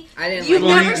Chucky. I didn't You've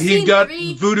like never he seen got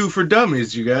 3? voodoo for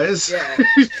dummies, you guys. Yeah.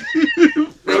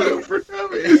 Voodoo for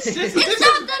dummies. It's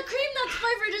not the cream that's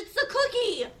flavored, it's the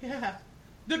cookie! Yeah.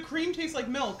 The cream tastes like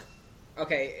milk.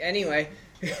 Okay, anyway.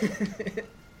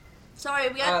 Sorry,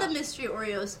 we got the mystery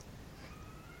Oreos.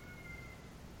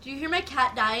 Do you hear my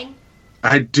cat dying?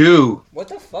 I do. What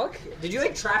the fuck? Did you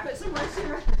like trap it somewhere,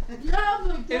 Sarah?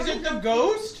 No, Is it the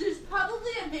ghost? There's probably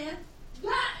a man.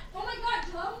 God! Oh my god,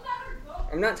 tell him about her ghost.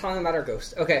 I'm not telling about our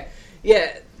ghost. Okay.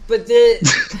 Yeah, but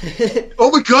the...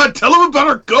 Oh my god, tell him about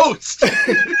our ghost!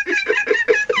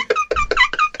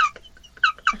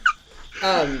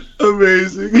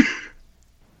 Amazing.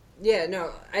 Yeah,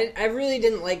 no, I really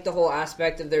didn't like the whole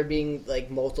aspect of there being,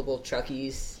 like, multiple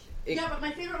Chuckies. Yeah, but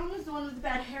my favorite one was the one with the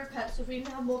bad haircut. So if we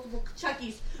didn't have multiple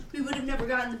Chuckies, we would have never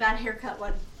gotten the bad haircut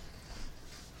one.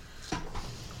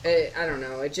 I don't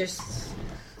know, it just...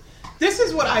 This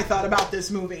is what I thought about this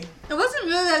movie. It wasn't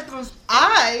really that gross.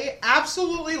 I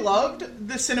absolutely loved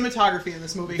the cinematography in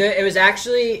this movie. It was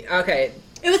actually... Okay,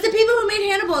 It was the people who made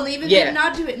Hannibal, and they even made a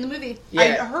nod to it in the movie. yeah.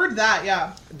 I heard that,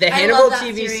 yeah. The I Hannibal love that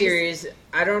TV series. series,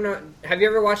 I don't know... Have you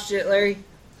ever watched it, Larry?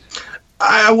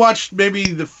 I watched maybe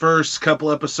the first couple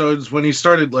episodes when he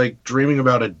started, like, dreaming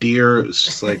about a deer. It was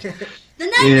just like... The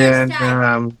Nightmare and,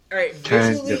 Stag. Alright,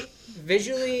 Kind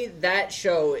visually, that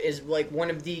show is, like,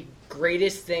 one of the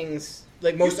greatest things...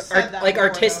 Like, You've most... said that before,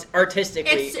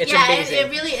 artistically, it's yeah, amazing. it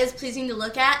really is pleasing to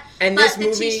look at. And but this the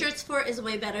movie- t-shirts for it is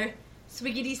way better.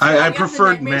 Swiggity I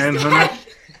preferred Manhunter.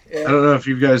 I don't know if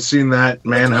you guys seen that.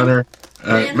 Manhunter.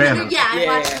 Manhunter. Yeah, I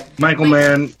Yeah, watched yeah. it. Michael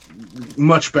Mann,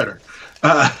 much better.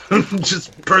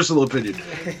 Just personal opinion.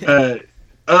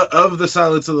 Of the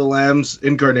Silence of the Lambs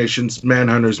incarnations,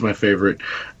 Manhunter's my favorite.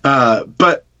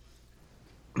 But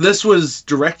this was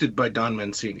directed by Don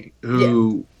Mancini,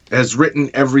 who has written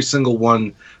every single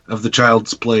one of the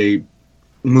Child's Play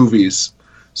movies.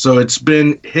 So it's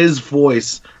been his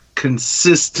voice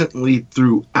consistently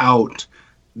throughout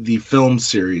the film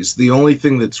series. The only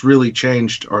thing that's really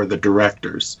changed are the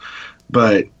directors.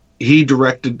 But he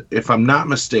directed, if I'm not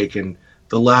mistaken,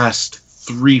 the last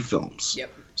 3 films.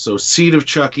 Yep. So Seed of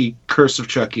Chucky, Curse of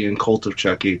Chucky, and Cult of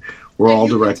Chucky were And all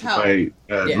you can directed tell.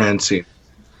 by Mancini.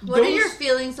 What are your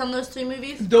feelings on those 3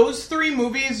 movies? Those 3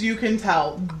 movies, you can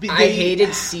tell. I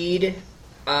hated Seed,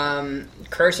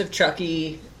 Curse of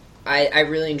Chucky. I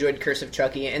really enjoyed Curse of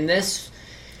Chucky, and this...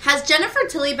 Has Jennifer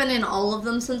Tilly been in all of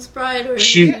them since Bride? Or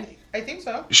Yeah, I think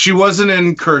so. She wasn't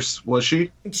in Curse, was she?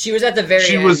 She was at the very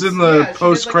She end. was in Yeah, she the did,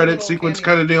 post-credit like, a little sequence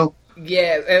cameo. kind of deal.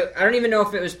 Yeah, I don't even know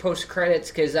if it was post-credits,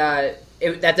 because at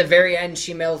the very end,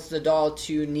 she mails the doll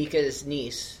to Nika's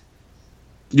niece.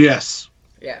 Yes.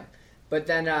 Yeah. But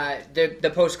then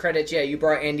the post-credits, you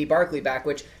brought Andy Barkley back,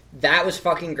 which that was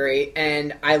fucking great,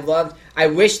 and I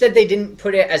wish that they didn't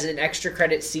put it as an extra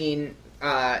credit scene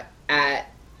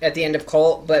at the end of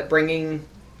Cult, but bringing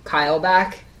Kyle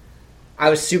back, I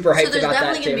was super hyped So there's about that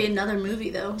definitely too. going to be another movie,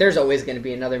 though. There's always going to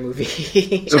be another movie.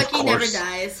 Chucky never course.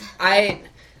 dies. I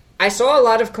saw a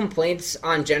lot of complaints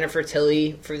on Jennifer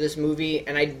Tilly for this movie,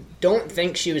 and I don't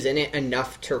think she was in it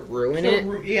enough to ruin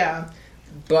it. Yeah.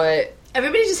 But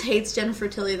Everybody just hates Jennifer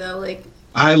Tilly, though. Like,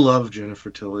 I love Jennifer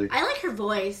Tilly. I like her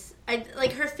voice.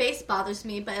 Like, her face bothers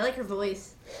me, but I like her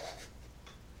voice.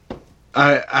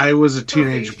 I was a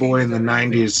teenage boy in the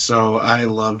 90s, so I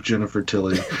love Jennifer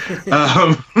Tilly. That's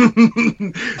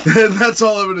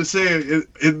all I'm going to say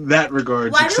in that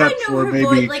regards, Why do I except know for her maybe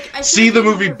voice? Like, I feel see like the I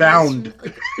know movie her voice Bound.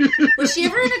 from, like, was she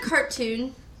ever in a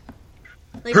cartoon?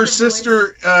 Like, Her voice?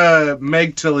 sister,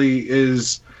 Meg Tilly,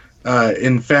 is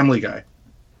in Family Guy.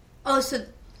 Oh, so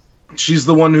She's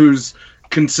the one who's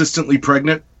consistently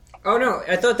pregnant. oh no,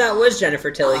 I thought that was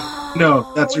Jennifer Tilly.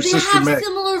 No, that's her they sister have Meg.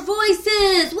 similar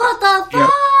voices. What the fuck? Yep.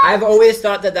 I've always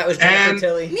thought that was Jennifer And-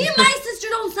 Tilly. Me and my sister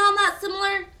don't sound that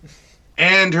similar.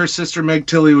 And her sister Meg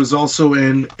Tilly was also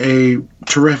in a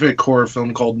terrific horror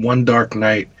film called One Dark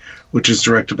Night, which is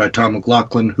directed by Tom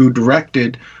McLaughlin, who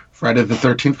directed Friday the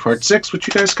 13th Part 6, which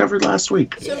you guys covered last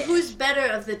week. So who's better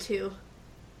of the two?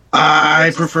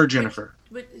 I prefer Jennifer.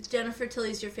 Jennifer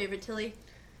Tilly's your favorite Tilly?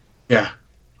 Yeah.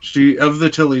 Of the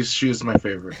Tillys, she is my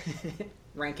favorite.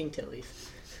 Ranking Tilly's.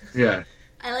 Yeah.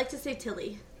 I like to say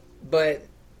Tilly. But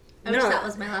I wish that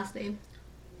was my last name.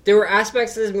 there were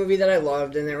aspects of this movie that I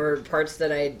loved, and there were parts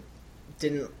that I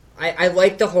didn't. I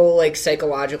liked the whole like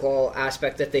psychological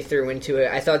aspect that they threw into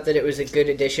it. I thought that it was a good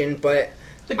addition, but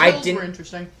The I kills didn't. were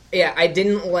interesting. Yeah, I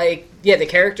didn't like. Yeah, the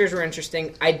characters were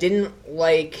interesting. I didn't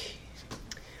like.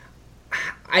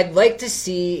 I'd like to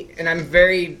see, and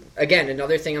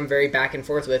another thing I'm very back and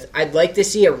forth with, I'd like to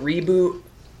see a reboot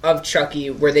of Chucky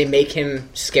where they make him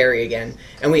scary again.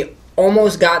 And we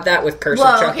almost got that with Curse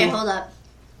of Chucky. Okay, hold up.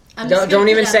 Don't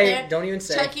even say.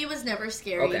 Chucky was never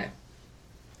scary.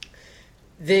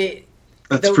 Okay.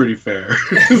 That's pretty fair.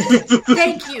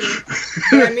 Thank you.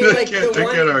 But I mean, like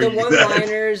the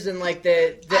one-liners and like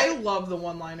the. I love the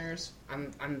one-liners.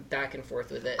 I'm back and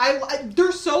forth with it.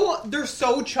 They're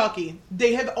so Chucky.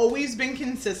 They have always been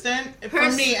consistent.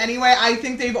 For me, anyway, I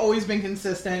think they've always been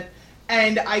consistent.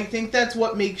 And I think that's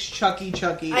what makes Chucky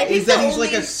Chucky, is that he's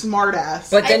like a smartass.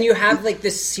 But then you have like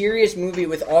this serious movie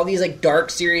with all these like dark,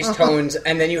 serious tones,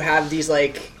 and then you have these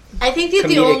like. I think that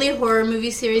the only horror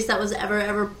movie series that was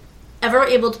ever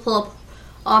able to pull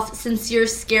off sincere,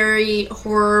 scary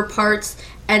horror parts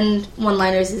and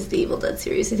one-liners is the Evil Dead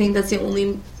series. I think that's the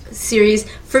only series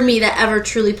for me that ever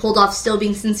truly pulled off still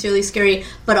being sincerely scary,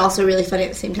 but also really funny at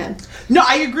the same time. No,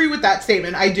 I agree with that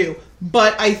statement. I do.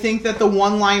 But I think that the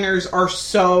one-liners are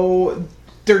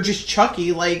they're just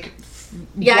Chucky. Like,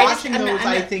 watching those,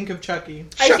 I think of Chucky.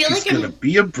 Chucky's I feel like gonna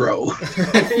be a bro.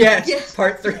 Yes,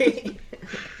 part 3.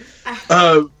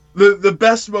 The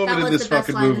best moment in this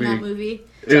fucking movie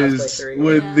is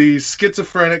when the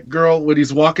schizophrenic girl, when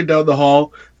he's walking down the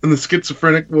hall, and the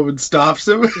schizophrenic woman stops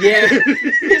him. Yeah.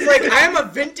 He's like, I'm a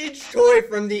vintage toy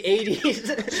from the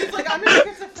 80s. She's like, I'm a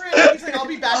schizophrenic. He's like, I'll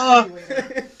be back with you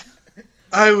later.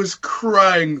 I was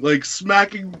crying, like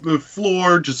smacking the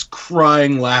floor, just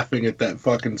crying, laughing at that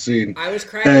fucking scene. I was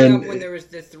cracking up when there was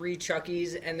the 3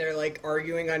 Chuckies and they're like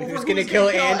arguing on who's gonna kill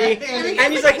Andy.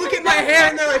 And he's like, look at my hair,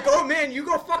 and they're like, oh man, you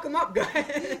go fuck him up, guy.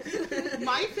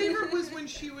 My favorite was when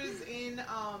she was in,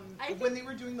 when they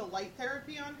were doing the light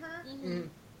therapy on her. Mm-hmm.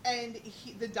 And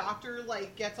the doctor,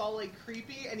 like, gets all, like,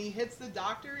 creepy, and he hits the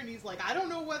doctor, and he's like, I don't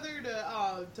know whether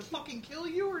to fucking kill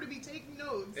you or to be taking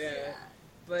notes. Yeah.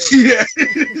 But yeah.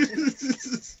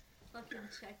 Fucking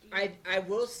Chucky. I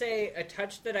will say a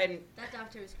touch that that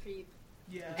doctor was creep.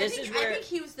 Yeah. I think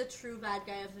he was the true bad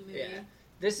guy of the movie. Yeah.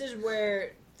 This is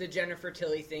where the Jennifer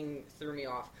Tilly thing threw me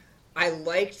off. I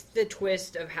liked the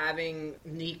twist of having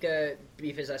Nika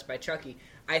be possessed by Chucky.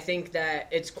 I think that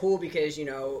it's cool because, you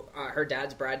know, her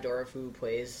dad's Brad Dourif, who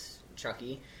plays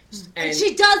Chucky. And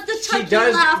she does the Chucky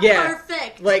laugh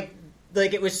perfect.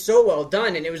 Like, it was so well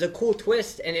done, and it was a cool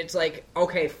twist, and it's like,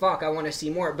 okay, fuck, I want to see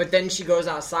more. But then she goes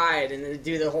outside, and they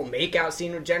do the whole makeout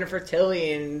scene with Jennifer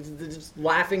Tilly, and the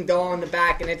laughing doll in the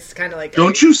back, and it's kind of like...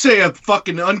 Don't you say a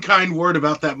fucking unkind word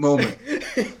about that moment.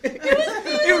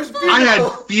 It was beautiful. I had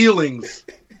feelings.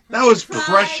 That was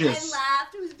precious. I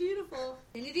laughed. It was beautiful.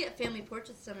 They need to get family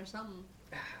portraits done or something.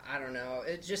 I don't know.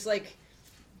 It's just like,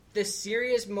 the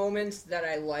serious moments that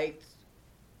I liked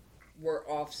were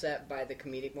offset by the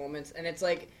comedic moments, and it's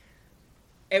like,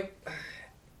 if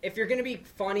you're gonna be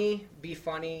funny,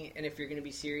 and if you're gonna be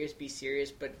serious,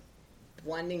 but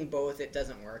blending both, it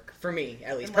doesn't work for me,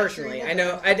 at least personally. I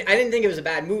know I didn't think it was a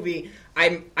bad movie.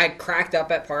 I cracked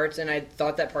up at parts, and I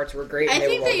thought that parts were great. I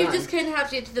think that you done. just kind of have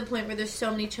to get to the point where there's so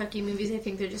many Chucky movies. I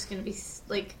think they're just gonna be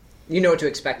like, you know what to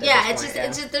expect.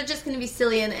 It's just they're just gonna be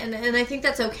silly, and I think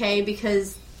that's okay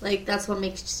because like that's what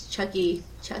makes Chucky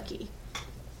Chucky.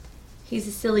 He's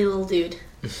a silly little dude.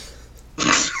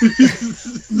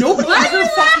 Nobody ever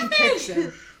fucking kicks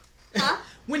him. Huh?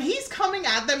 When he's coming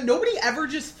at them, nobody ever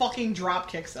just fucking drop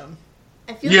kicks him.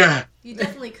 I feel like you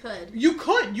definitely could. You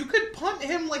could punt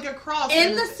him like across.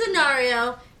 In the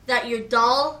scenario that your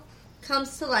doll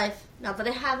comes to life, not that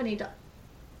I have any doll.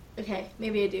 Okay,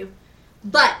 maybe I do.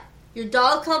 But your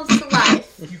doll comes to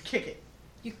life. You kick it.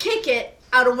 You kick it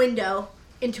out a window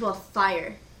into a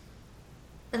fire.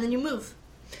 And then you move.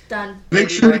 Done. Make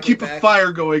sure to keep a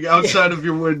fire going outside of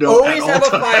your window. Always at all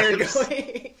have a fire times.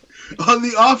 going. On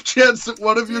the off chance that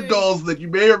one of your dolls that you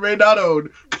may or may not own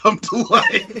come to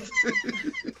life.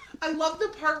 I love the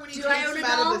part when he Do I takes own him a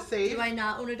out doll? of the safe. Do I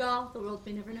not own a doll? The world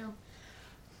may never know.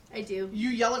 I do.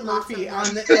 You yell at Lots Murphy of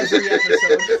on them. every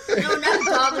episode. No, not a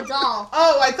dog, a doll.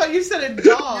 Oh, I thought you said a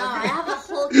dog. No, I have a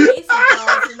whole case of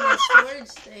dolls in my storage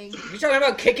thing. You talking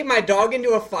about kicking my dog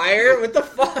into a fire? What the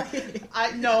fuck?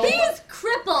 No. He is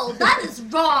crippled. That is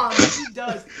wrong. He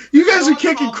does. You guys are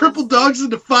kicking crippled dogs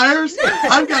into fires?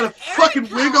 I've got a fucking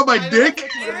wig on my dick.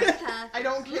 Erica, I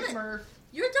don't kick Murph.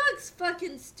 your dog's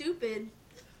fucking stupid.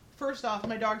 First off,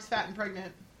 my dog's fat and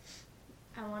pregnant.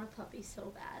 I want a puppy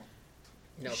so bad.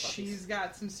 No puppies. She's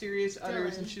got some serious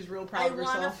udders, and she's real proud I of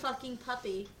herself. want a fucking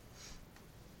puppy.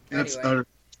 That's Anyway.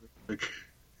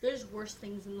 There's worse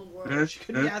things in the world. She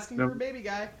could be asking for a baby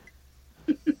guy.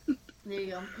 There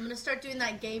you go. I'm gonna start doing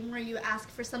that game where you ask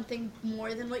for something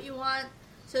more than what you want.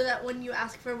 so that when you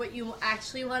ask for what you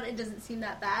actually want, it doesn't seem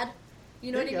that bad.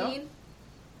 You know There what you I go. mean?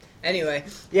 Anyway,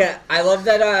 yeah, I love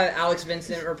that Alex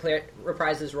Vincent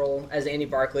reprised his role as Andy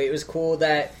Barclay. It was cool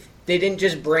that they didn't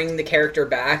just bring the character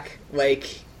back,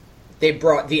 like, they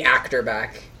brought the actor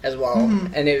back as well.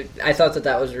 Mm-hmm. And I thought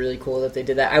that was really cool that they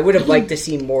did that. I would have liked to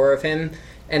see more of him,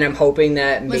 and I'm hoping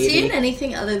that Was maybe... he in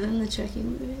anything other than the Chucky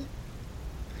movie?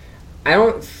 I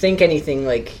don't think anything,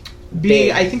 like, B.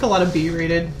 big. I think a lot of B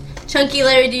rated. Chunky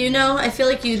Larry, do you know? I feel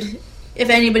like if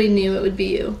anybody knew, it would be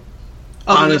you.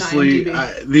 Honestly,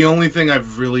 the only thing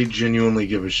I've really genuinely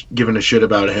given a shit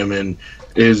about him in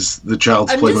is the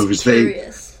Child's I'm Play just movies.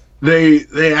 curious.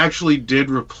 They actually did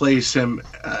replace him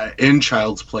in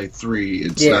Child's Play 3.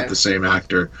 It's Yeah. not the same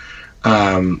actor.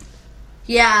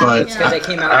 Yeah, But- Because yeah. they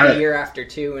came out a year after,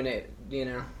 too, and it, you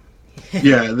know...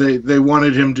 Yeah, they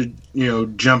wanted him to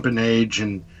jump in age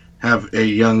and have a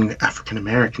young African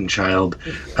American child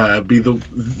be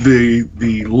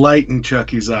the light in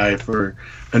Chucky's eye for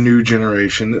a new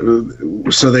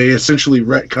generation. So they essentially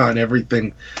retcon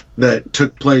everything that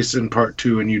took place in part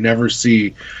 2, and you never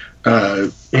see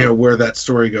where that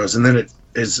story goes. And then it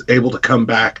is able to come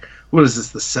back. What is this?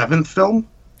 The 7th film?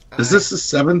 Is this the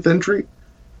 7th entry?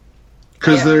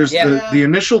 Because Yeah. there's Yeah. the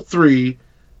initial 3.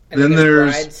 And Then Bride,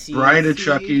 there's Seed, Bride of Seed.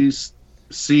 Chucky's,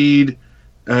 Seed,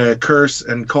 Curse,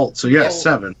 and Cult. So yeah, Oh.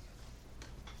 7.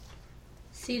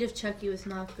 Seed of Chucky was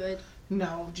not good.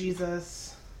 No,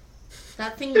 Jesus.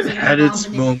 That thing was an had its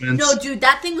abomination. moments. No, dude,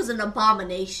 that thing was an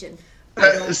abomination.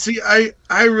 See, I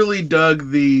really dug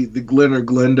the Glenn or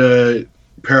Glenda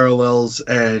parallels,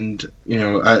 and I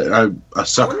I want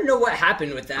sucker to know what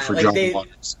happened with that. for Like, John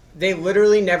Waters. they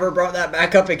literally never brought that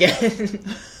back up again.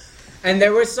 And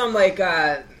there was some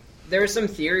there were some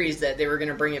theories that they were going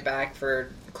to bring it back for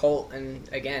Cult, and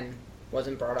again,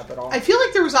 wasn't brought up at all. I feel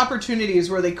like there was opportunities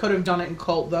where they could have done it in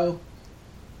Cult, though.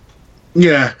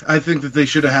 Yeah, I think that they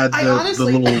should have had I the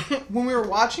honestly, little. when we were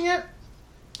watching it,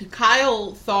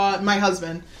 Kyle thought, my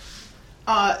husband,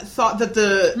 thought that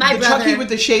the My Chucky brother. with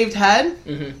the shaved head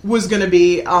Mm-hmm. was going to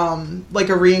be like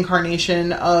a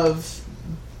reincarnation of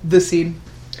the Seed.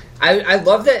 I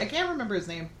love I that can't remember his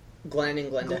name. Glenn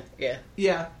and Glenda. Yeah,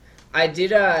 Yeah. I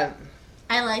did. I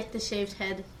liked the shaved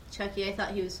head Chucky. I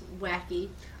thought he was wacky.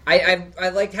 I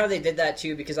liked how they did that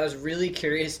too, because I was really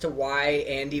curious to why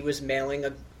Andy was mailing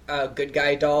a good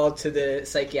guy doll to the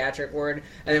psychiatric ward,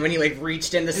 and then when he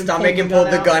reached in the stomach and pulled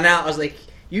the gun out, I was like,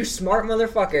 "You smart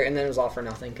motherfucker!" And then it was all for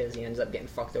nothing because he ends up getting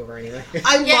fucked over anyway.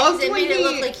 I Yeah, because loved it when made it he.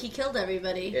 look like he killed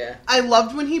everybody. Yeah, I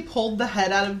loved when he pulled the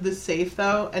head out of the safe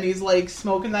though, and he's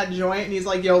smoking that joint, and he's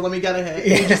like, "Yo, let me get a hit."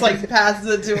 And he just passes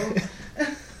it to him.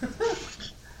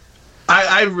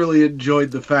 I really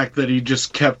enjoyed the fact that he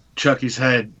just kept Chucky's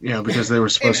head, because they were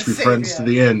supposed to be safe, friends yeah. to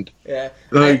the end. yeah.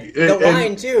 Like, The and-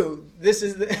 line too. This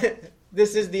is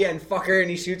the end, fucker, and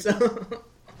he shoots him.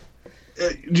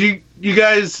 Do you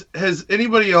guys, has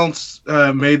anybody else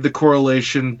made the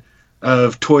correlation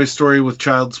of Toy Story with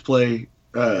Child's Play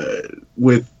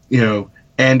with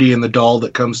Andy and the doll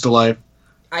that comes to life?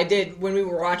 I did when we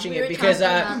were watching We it were because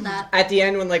talking about that. at the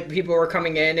end when people were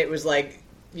coming in, it was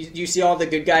you see all the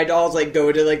good guy dolls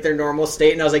go to their normal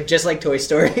state, and I was like, just like Toy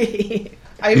Story.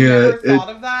 I've Yeah, never it- thought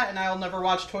of that, and I'll never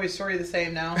watch Toy Story the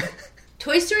same now.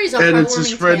 Toy Story is a And it's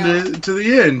his heartwarming friend tale. to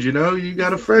the end, you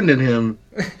got a friend in him.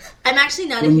 I'm actually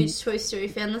not a huge Toy Story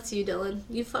fan. That's you, Dylan.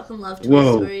 You fucking love Toy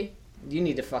Whoa. Story. You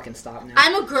need to fucking stop now.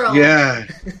 I'm a girl. Yeah.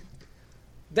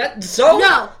 No,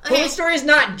 Toy okay. Story is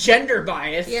not gender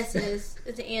biased. Yes, it is.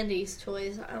 It's Andy's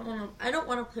toys. I don't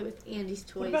want to play with Andy's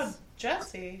What toys. about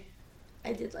Jesse?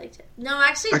 I did like it. No,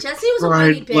 actually, I Jesse was a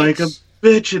whiny cried bitch. like a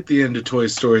bitch at the end of Toy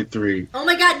Story 3. Oh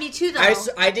my god, me too, though.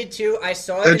 I did too. I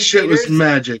saw it in That shit was theaters.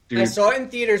 magic, I dude. saw it in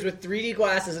theaters with 3D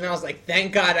glasses, and I was like,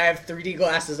 thank God I have 3D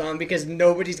glasses on because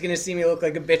nobody's going to see me look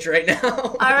like a bitch right now.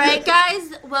 All right,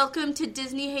 guys, welcome to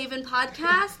Disney Haven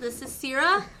Podcast. This is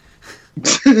Sierra.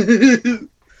 This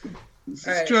is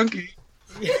All right. Chunky.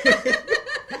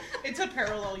 It's a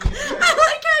parallel universe. I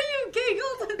like how you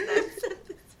giggled and then said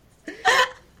this.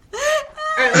 All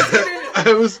right, let's get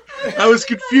into I was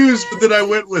confused, but then I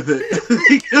went with it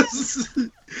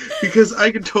because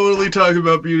I can totally talk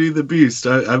about Beauty and the Beast.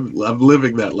 I'm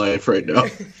living that life right now.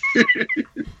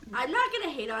 I'm not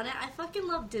gonna hate on it. I fucking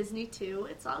love Disney too.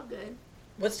 It's all good.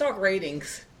 Let's talk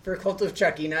ratings for Cult of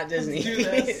Chucky, not Disney. do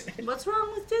this. What's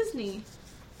wrong with Disney?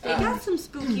 They got some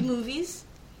spooky movies.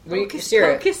 Hocus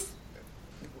Sierra, Pocus.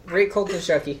 rate Cult of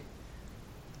Chucky.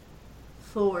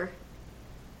 4.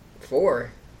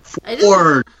 4. I didn't-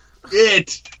 Or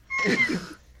it.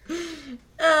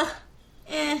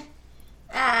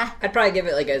 I'd probably give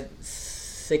it a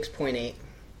 6.8.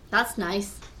 That's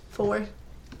nice. 4.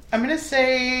 I'm gonna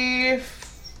say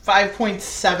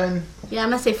 5.7. Yeah, I'm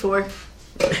gonna say 4.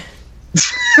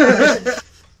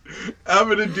 I'm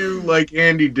gonna do like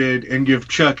Andy did and give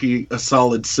Chucky a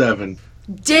solid 7.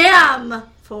 Damn!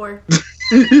 4.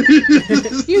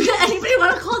 Anybody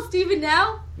want to call Steven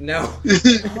now? No.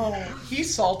 Oh,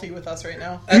 he's salty with us right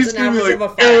now. That's He's an average gonna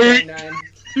of be a like,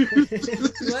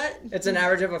 5.9. What? It's an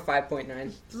average of a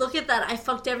 5.9. Look at that. I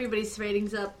fucked everybody's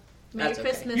ratings up. Merry That's okay.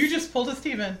 Christmas. You just pulled a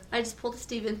Steven. I just pulled a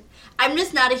Steven. I'm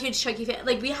just not a huge Chucky fan.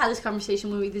 Like, we had this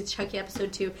conversation when we did Chucky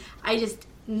episode 2. I just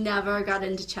never got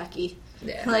into Chucky.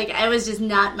 Yeah. Like, I was just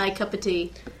not my cup of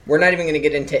tea. We're not even going to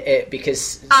get into it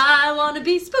because I want to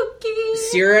be spooky.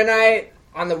 Sierra and I,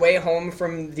 on the way home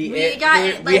from the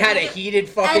We had a heated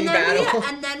fucking battle.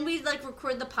 And then we, like,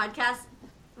 record the podcast.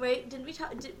 Wait, didn't we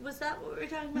talk? Was that what we were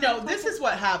talking about? No, this is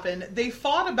what happened. They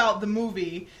fought about the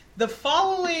movie. The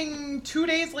following 2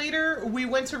 days later, we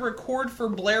went to record for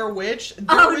Blair Witch.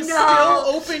 There was still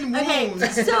open wounds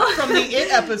Okay, so from the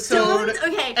It episode,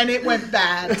 okay. and it went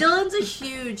bad. Dylan's a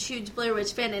huge Blair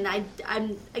Witch fan, and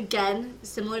I'm again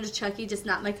similar to Chucky, just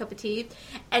not my cup of tea.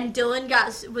 And Dylan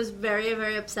was very,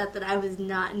 very upset that I was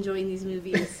not enjoying these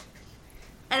movies.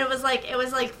 And it was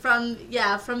like from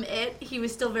It, he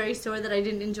was still very sore that I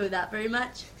didn't enjoy that very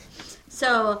much.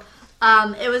 So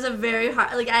it was a very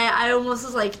hard. Like I almost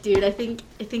was like, dude, I think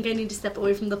I need to step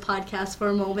away from the podcast for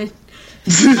a moment.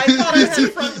 I thought I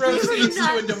had front row seats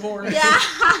to a divorce. Yeah,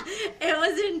 it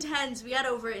was intense. We got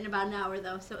over it in about an hour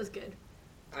though, so it was good.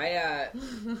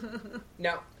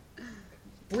 No.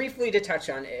 Briefly to touch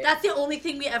on it. That's the only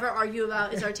thing we ever argue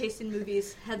about is our taste in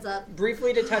movies. Heads up.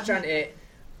 Briefly to touch on it.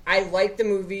 I liked the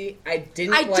movie. I don't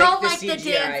like the CGI.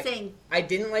 Dancing. I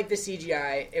didn't like the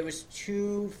CGI. It was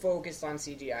too focused on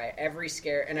CGI. Every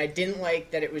scare, and I didn't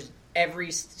like that it was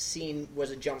every scene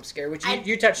was a jump scare, which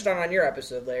you touched on your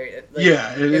episode, Larry. Like,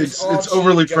 Yeah, it's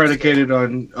overly predicated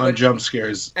on jump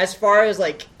scares. As far as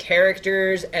like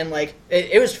characters and like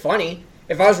it was funny.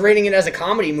 If I was rating it as a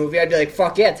comedy movie, I'd be like,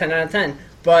 fuck yeah, 10 out of 10.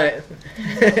 But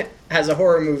as a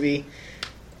horror movie,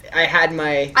 I had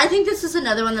my... I think this is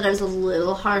another one that I was a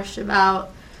little harsh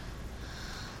about.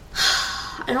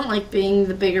 I don't like being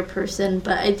the bigger person,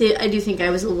 but I do think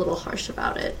I was a little harsh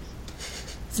about it.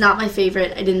 It's not my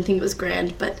favorite. I didn't think it was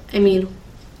grand, but I mean,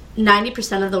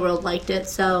 90% of the world liked it,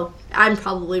 so I'm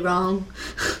probably wrong.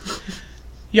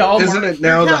 Y'all Isn't mark it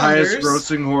now your the highest calendars.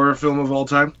 grossing horror film of all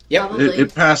time? Yep. Probably.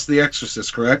 It passed The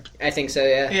Exorcist, correct? I think so,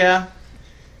 yeah. Yeah.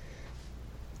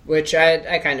 Which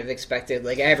I kind of expected.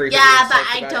 Like, everybody Yeah, was but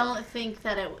psyched I about don't think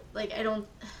that it... Like, I don't...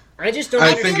 I just don't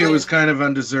I understand. think it was kind of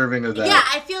undeserving of that. Yeah,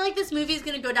 I feel like this movie is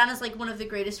going to go down as, like, one of the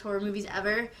greatest horror movies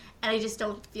ever, and I just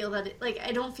don't feel that it... Like,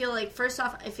 I don't feel like... First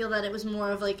off, I feel that it was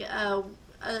more of, like, a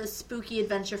spooky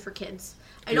adventure for kids.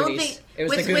 I don't Goonies. think... It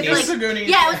was the with, Goonies. It was the Goonies.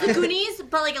 Yeah, it was the Goonies,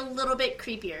 but, like, a little bit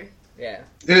creepier. Yeah.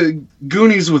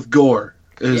 Goonies with gore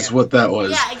is Yeah. what that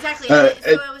was. Yeah, exactly. Uh,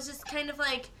 So it was just kind of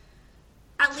like...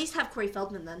 At least have Corey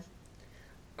Feldman, then.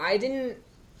 I didn't...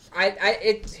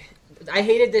 I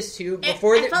hated this too.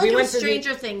 Before I felt like we it went was to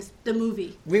Stranger Things, the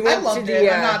movie. we I went loved to the.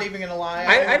 it. I'm not even going to lie.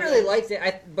 I really liked it.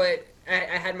 But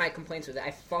I had my complaints with it. I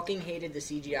fucking hated the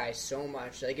CGI so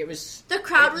much. Like, it was... The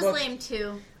crowd was looked- lame,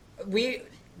 too.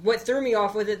 What threw me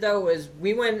off with it, though, was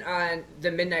we went on the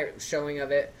midnight showing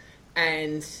of it,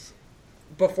 and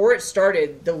before it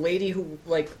started, the lady who,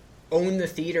 like, owned the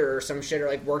theater or some shit, or,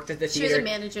 like, worked at the She theater... was a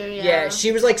manager, yeah. Yeah,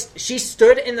 she was like, she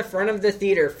stood in the front of the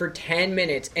theater for 10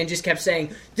 minutes and just kept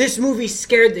saying, "This movie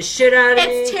scared the shit out of me.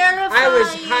 It's terrifying. I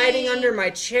was hiding under my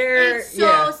chair." It's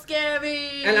so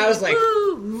scary. And I was like,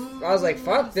 Ooh, I was like,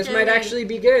 fuck, this scary. might actually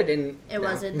be good. And It no.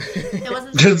 wasn't. It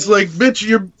wasn't It's scary. like,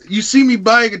 bitch, you see me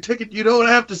buying a ticket, you don't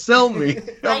have to sell me.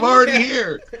 I'm already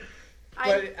here.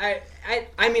 But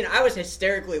I mean, I was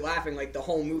hysterically laughing like the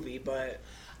whole movie, but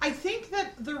I think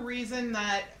that the reason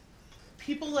that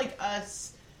people like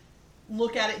us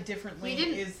look at it differently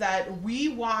is that we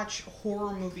watch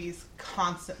horror movies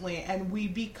constantly and we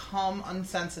become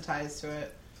unsensitized to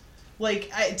it.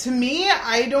 Like, to me,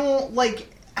 I don't,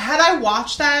 like, had I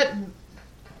watched that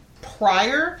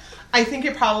prior, I think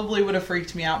it probably would have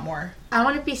freaked me out more. I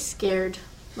want to be scared.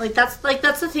 That's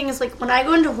the thing is, like, when I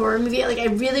go into a horror movie, like, I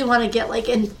really want to get, like,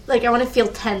 in, like, I want to feel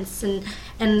tense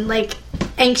and like,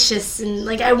 anxious, and,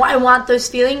 like, I want those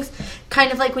feelings,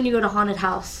 kind of like when you go to haunted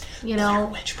house, you know? Blair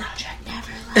Witch Project.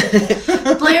 Never liked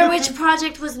it. Blair Witch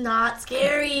Project was not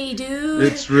scary, dude.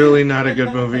 It's really not a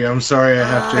good movie. I'm sorry I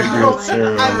have to agree with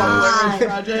Sarah I on love this.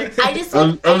 Blair Witch Project. I just,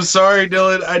 I'm sorry,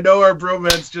 Dylan. I know our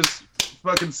bromance just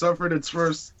fucking suffered its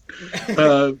first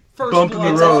First bump in the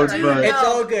blood. road, Dude, but it's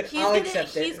all good. He's I'll gonna,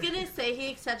 accept it. He's gonna say he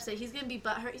accepts it. He's gonna be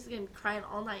butthurt. He's gonna be crying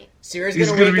all night. Sierra's he's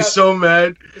gonna gonna wake be up. so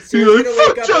mad. He's Sierra's like, gonna wake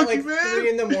 "Fuck up Chunky, at like man!" 3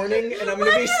 in the morning, and I'm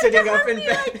gonna Why be do you sitting have up to in be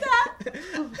bed. like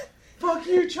that? Fuck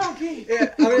you, Chunky.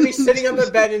 Yeah, I'm gonna be sitting up in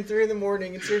bed at 3 in the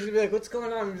morning, and Sierra's gonna be like, "What's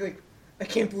going on?" I'm like, "I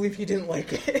can't believe he didn't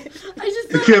like it." I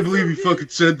can't believe he fucking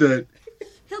said that.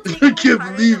 He'll take I it can't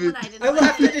harder believe than it. when I didn't I like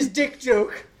laughed it. at his dick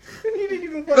joke. And he didn't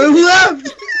even like I it. laughed.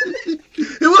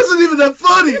 It wasn't even that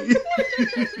funny.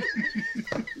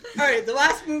 All right, the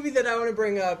last movie that I want to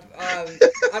bring up,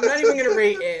 I'm not even going to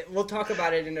rate it. We'll talk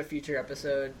about it in a future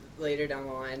episode later down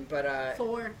the line. But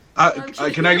 4.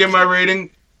 Can I get my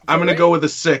rating? I'm gonna go with a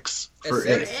 6 for A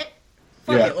it. 6? It?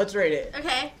 fuck Yeah. it, let's rate it.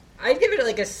 Okay. I'd give it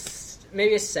like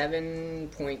maybe a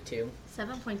 7.2.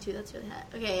 7.2, that's really high.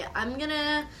 Okay, I'm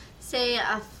gonna say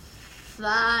a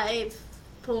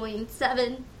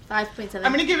 5.7. 5.7.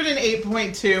 I'm gonna give it an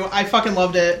 8.2. I fucking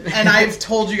loved it, and I've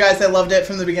told you guys I loved it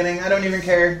from the beginning. I don't even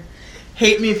care.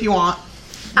 Hate me if you want.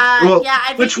 Well, yeah,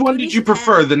 I'd which rate one the did you Goonies a 10.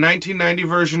 prefer, the 1990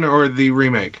 version or the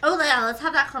remake? Oh yeah, let's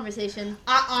have that conversation.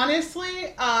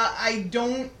 Honestly, I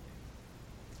don't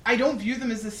view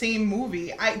them as the same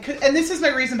movie. And this is my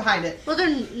reason behind it. Well, they're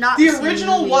not The same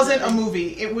original movie, wasn't but- a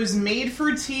movie. It was made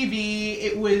for TV.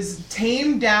 It was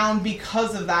tamed down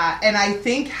because of that. And I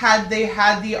think had they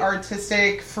had the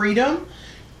artistic freedom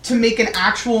to make an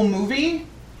actual movie,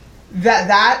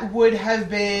 that would have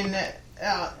been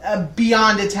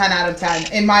beyond a 10 out of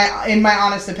 10 in my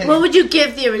honest opinion. What would you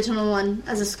give the original one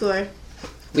as a score?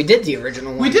 We did the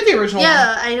original one. We did the original one.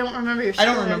 Yeah, I don't remember your score. I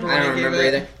don't remember. I don't I gave remember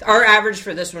it. either. Our average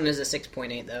for this one is a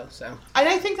 6.8 though, so. And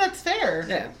I think that's fair.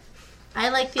 Yeah. I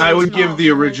like the I original. would give the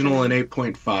original an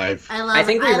 8.5. I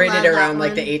think we rated love it that around like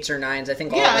one. the 8s or 9s. I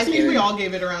think all Yeah, of I us think gave we it. all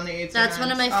gave it around the 8s. That's or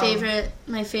one of 9s.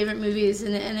 my favorite movies,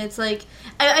 and it's like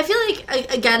I feel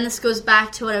like again this goes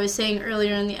back to what I was saying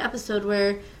earlier in the episode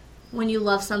where when you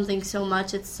love something so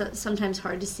much, it's sometimes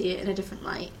hard to see it in a different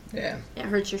light. Yeah. It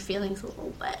hurts your feelings a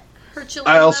little bit. Hurts your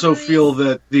I little also memories. feel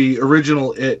that the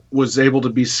original It was able to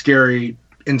be scary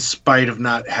in spite of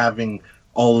not having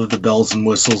all of the bells and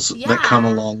whistles that come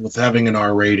Yeah. along with having an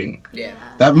R rating. Yeah.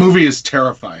 That movie is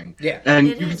terrifying. Yeah. And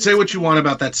It you can is. say what you want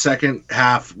about that second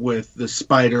half with the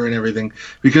spider and everything,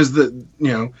 because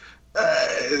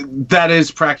that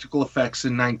is practical effects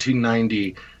in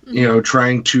 1990,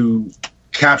 trying to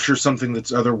capture something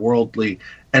that's otherworldly,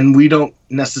 and we don't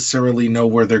necessarily know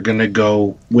where they're going to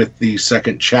go with the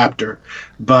second chapter,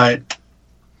 but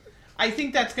I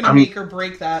think that's going to make or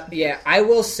break that. Yeah, I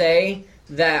will say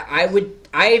that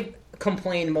I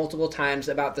complained multiple times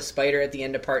about the spider at the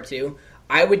end of part 2.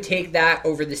 I would take that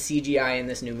over the CGI in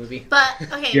this new movie. But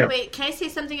okay, Yeah. wait. Can I say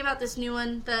something about this new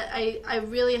one that I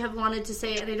really have wanted to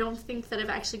say, and I don't think that I've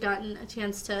actually gotten a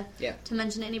chance to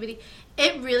mention to anybody.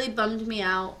 It really bummed me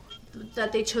out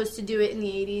that they chose to do it in the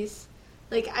 80s.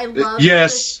 Like I love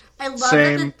yes, I love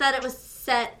same. that it was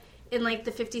set in like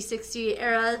the 50s, 60s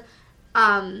era.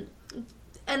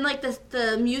 And like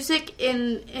the music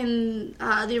in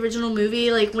the original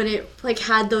movie, like when it like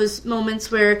had those moments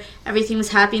where everything was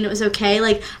happy and it was okay,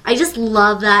 like I just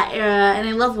love that era and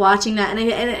I love watching that,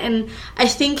 and I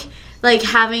think like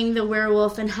having the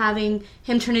werewolf and having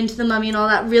him turn into the mummy and all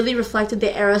that really reflected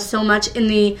the era so much in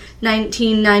the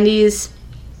 1990s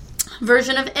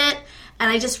version of it, and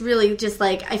I just really just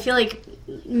like I feel like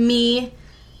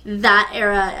that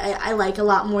era I like a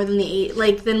lot more than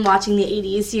than watching the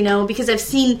 80s, because I've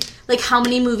seen like how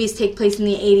many movies take place in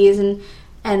the 80s,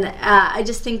 and I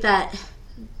just think that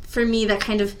for me that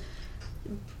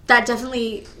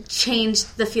definitely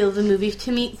changed the feel of the movie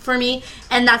for me,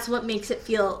 and that's what makes it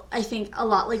feel, I think, a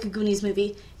lot like a Goonies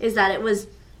movie, is that it was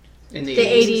In the the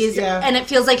 80s, yeah. and it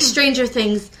feels like Stranger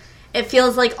Things. It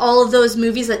feels like all of those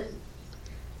movies that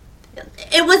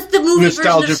it was the movie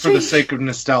Nostalgia version of for the Stranger. sake of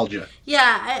nostalgia.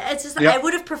 Yeah, it's just Yep. I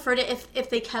would have preferred it if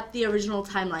they kept the original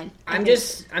timeline. I'm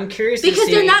curious because to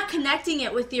see. they're not connecting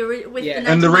it with the Yeah. the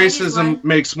And the 1990s racism one.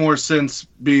 makes more sense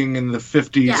being in the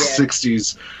 50s, Yeah.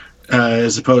 60s,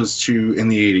 as opposed to in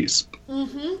the 80s.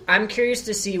 I'm curious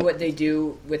to see what they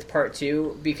do with part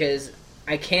 2, because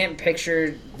I can't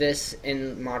picture this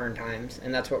in modern times,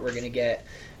 and that's what we're gonna get.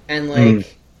 And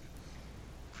like,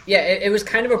 yeah, it was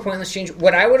kind of a pointless change.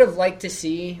 What I would have liked to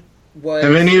see was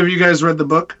Have any of you guys read the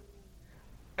book?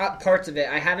 parts of it.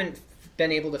 I haven't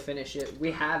been able to finish it.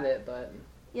 We have it, but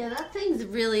Yeah, that thing's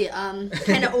really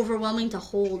kind of overwhelming to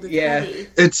hold. It's Yeah. heavy.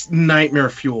 It's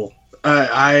nightmare fuel.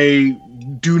 I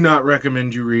do not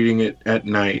recommend you reading it at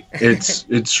night.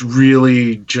 It's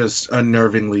really just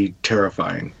unnervingly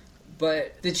terrifying.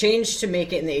 But the change to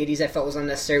make it in the 80s I felt was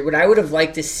unnecessary. What I would have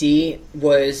liked to see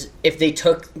was if they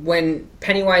took, when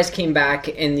Pennywise came back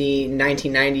in the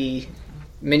 1990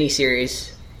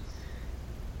 miniseries,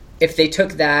 if they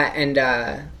took that and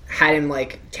had him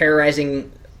like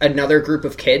terrorizing another group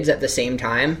of kids at the same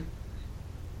time,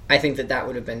 I think that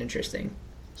would have been interesting.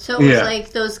 So it was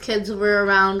like those kids were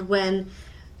around when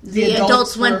the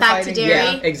adults went back to Derry.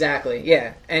 Yeah, exactly.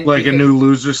 Yeah, and like a new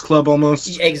Losers Club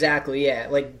almost. Exactly. Yeah,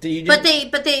 like But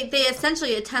they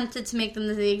essentially attempted to make them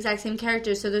the exact same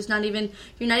characters. So you're not even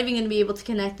going to be able to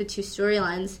connect the two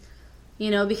storylines,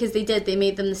 because they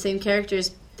made them the same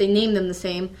characters. They named them the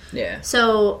same. Yeah.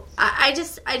 So I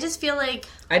just feel like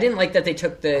I didn't like that they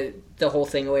took the whole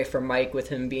thing away from Mike with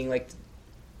him being like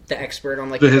the expert on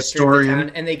like the historian, of the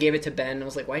town, and they gave it to Ben. I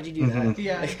was like, why'd you do that?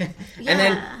 Yeah. And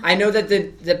then I know that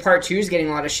the part 2 is getting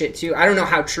a lot of shit too. I don't know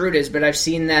how true it is, but I've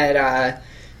seen that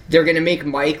they're gonna make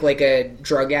Mike like a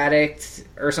drug addict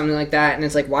or something like that, and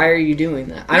it's like, why are you doing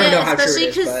that? I don't know how true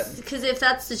it is, because if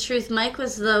that's the truth, Mike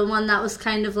was the one that was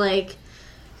kind of like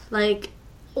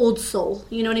old soul.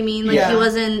 You know what I mean? Like he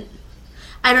wasn't.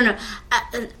 I don't know.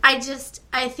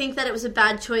 I think that it was a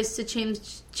bad choice to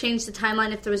change the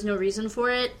timeline if there was no reason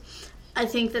for it. I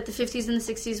think that the 50s and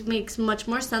the 60s makes much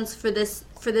more sense for this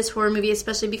horror movie,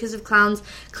 especially because of clowns.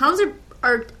 Clowns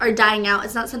are dying out.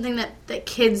 It's not something that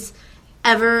kids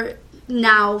ever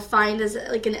now find as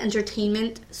like an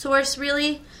entertainment source,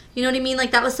 really. You know what I mean?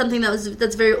 Like that was something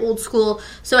that's very old school.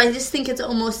 So I just think it's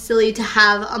almost silly to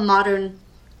have a modern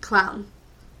clown.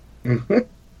 Mm-hmm.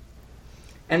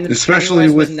 And the especially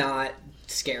was not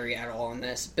scary at all in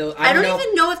this. Bill, I don't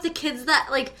even know if the kids that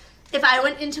like if I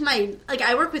went into my like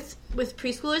I work with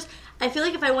preschoolers. I feel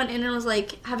like if I went in and was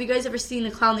like, "Have you guys ever seen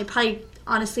a clown?" They probably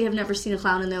honestly have never seen a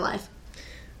clown in their life.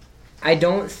 I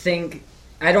don't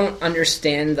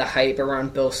understand the hype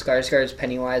around Bill Skarsgård's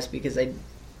Pennywise because I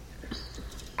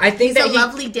think he's a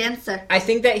lovely dancer. I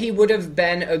think that he would have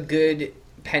been a good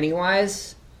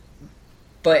Pennywise.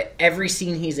 But every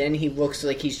scene he's in, he looks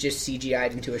like he's just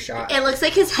CGI'd into a shot. It looks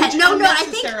like his head. No,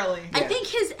 I think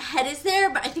his head is there,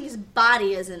 but I think his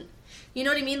body isn't. You know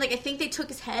what I mean? Like I think they took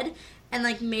his head and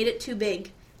like made it too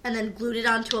big, and then glued it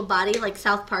onto a body, like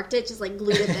South Parked it, just like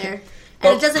glued it there,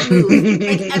 and it doesn't move.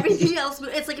 Like everything else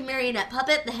moves. It's like a marionette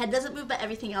puppet. The head doesn't move, but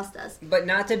everything else does. But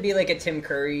not to be like a Tim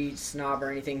Curry snob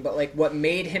or anything, but like what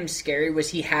made him scary was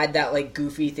he had that like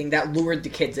goofy thing that lured the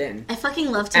kids in. I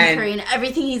fucking love Tim Curry and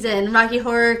everything he's in. Rocky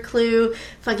Horror, Clue,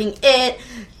 fucking It,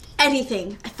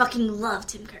 anything. I fucking love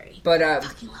Tim Curry. But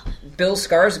fucking love him. Bill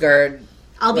Skarsgård,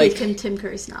 I'll be a Tim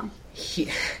Curry snob.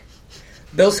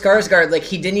 Bill Skarsgård, like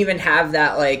he didn't even have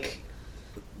that like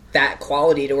that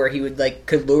quality to where he would like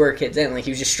could lure kids in. Like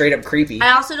he was just straight up creepy.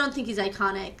 I also don't think he's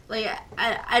iconic. Like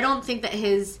I don't think that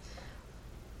his.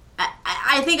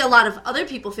 I think a lot of other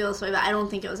people feel this way, but I don't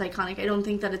think it was iconic. I don't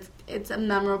think that it's a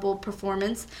memorable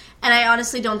performance, and I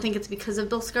honestly don't think it's because of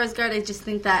Bill Skarsgård. I just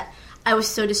think that I was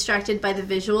so distracted by the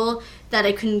visual that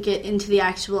I couldn't get into the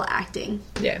actual acting.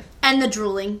 Yeah, and the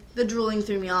drooling. The drooling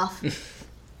threw me off.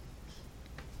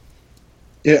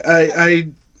 Yeah, I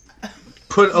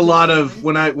put a lot of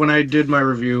when I did my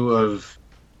review of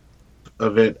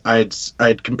it,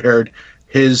 I'd compared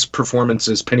his performance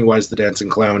as Pennywise the Dancing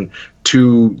Clown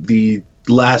to the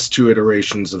last 2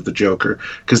 iterations of the Joker,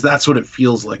 because that's what it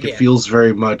feels like. It feels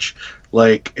very much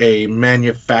like a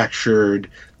manufactured,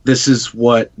 this is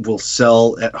what will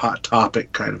sell at Hot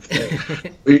Topic kind of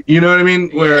thing. You know what I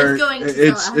mean? Where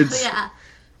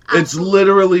it's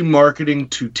literally marketing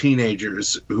to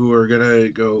teenagers who are gonna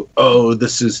go, oh,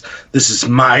 this is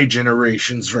my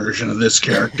generation's version of this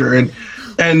character,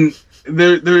 and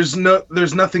there's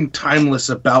nothing timeless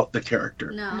about the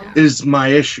character. No. Is my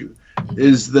issue.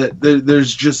 Is that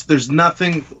there's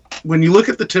nothing when you look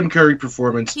at the Tim Curry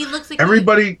performance. He looks like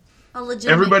everybody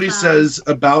clown. says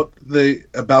about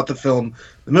the film,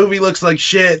 the movie looks like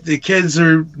shit. The kids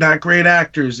are not great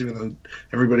actors, even though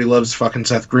everybody loves fucking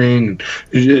Seth Green,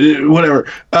 whatever.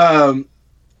 And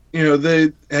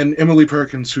Emily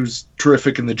Perkins, who's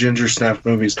terrific in the Ginger Snaps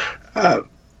movies.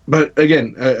 But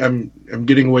again, I'm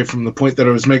getting away from the point that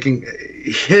I was making.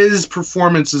 His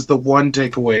performance is the one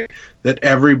takeaway that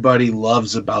everybody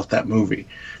loves about that movie.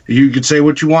 You could say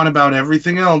what you want about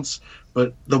everything else,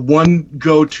 but the one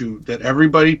go-to that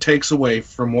everybody takes away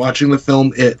from watching the film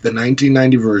It, the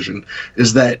 1990 version,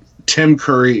 is that Tim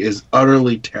Curry is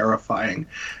utterly terrifying.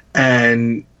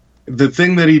 And the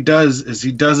thing that he does is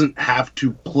he doesn't have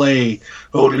to play,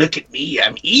 oh, look at me,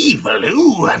 I'm evil,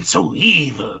 ooh, I'm so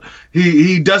evil.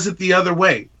 He does it the other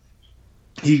way.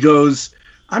 He goes,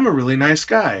 I'm a really nice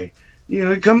guy.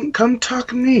 come talk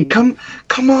to me. Come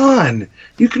on.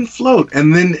 You can float.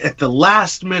 And then at the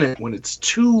last minute, when it's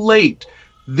too late,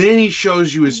 then he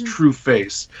shows you his true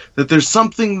face. That there's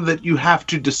something that you have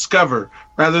to discover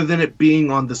rather than it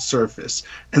being on the surface.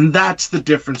 And that's the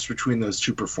difference between those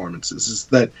two performances, is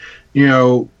that,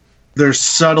 there's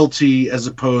subtlety as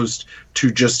opposed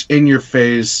to just in your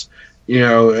face,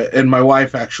 and my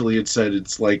wife actually had said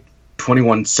it's like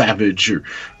 21 Savage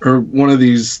or one of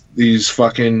these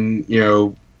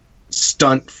fucking,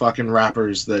 stunt fucking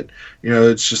rappers that,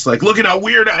 it's just like, look at how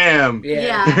weird I am.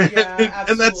 Yeah,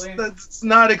 and that's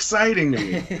not exciting to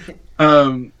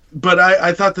me. But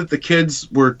I thought that the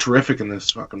kids were terrific in this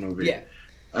fucking movie. Yeah.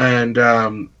 And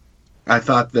I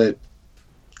thought that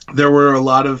there were a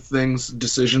lot of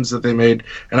decisions that they made,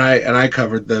 and I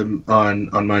covered them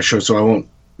on my show, so I won't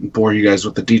bore you guys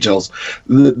with the details.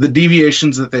 The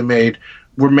deviations that they made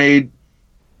were made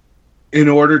in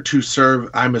order to serve,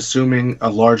 I'm assuming, a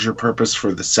larger purpose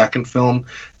for the second film.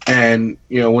 And,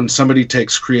 when somebody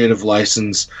takes creative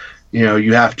license,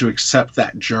 you have to accept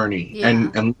that journey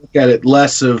and look at it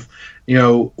less of,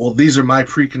 well, these are my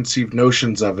preconceived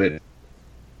notions of it,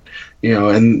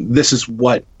 and this is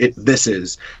what this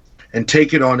is, and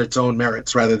take it on its own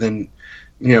merits rather than,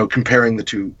 comparing the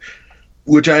two,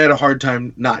 which I had a hard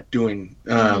time not doing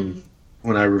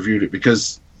when I reviewed it,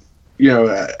 because,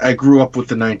 I grew up with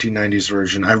the 1990s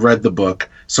version. I read the book,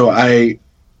 so I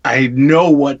know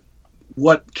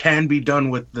what can be done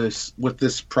with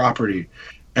this property,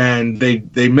 and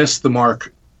they missed the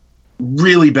mark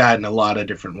really bad in a lot of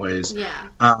different ways.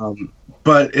 Yeah.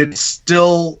 But it's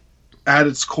still at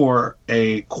its core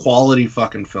a quality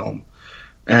fucking film,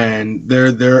 and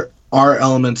there are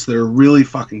elements that are really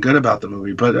fucking good about the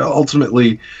movie, but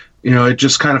ultimately, it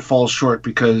just kind of falls short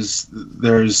because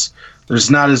there's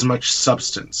not as much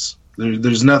substance.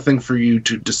 There's nothing for you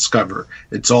to discover.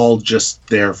 It's all just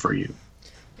there for you.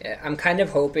 Yeah, I'm kind of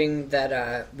hoping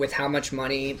that with how much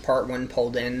money Part 1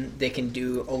 pulled in, they can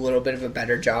do a little bit of a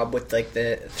better job with like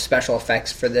the special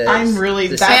effects for this.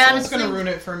 That's what's going to ruin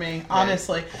it for me,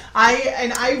 honestly.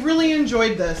 Yeah. I really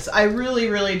enjoyed this. I really,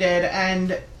 really did.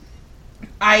 And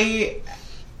I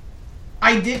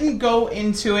didn't go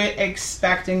into it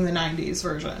expecting the 90s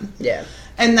version. Yeah.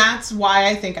 And that's why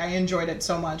I think I enjoyed it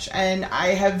so much. And I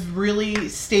have really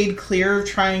stayed clear of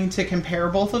trying to compare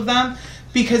both of them,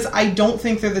 because I don't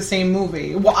think they're the same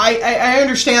movie. Well, I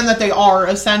understand that they are,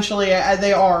 essentially,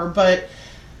 they are, but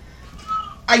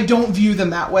I don't view them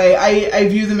that way. I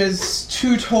view them as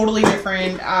two totally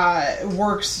different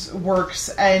works,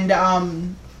 and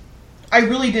I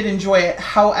really did enjoy it.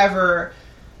 However,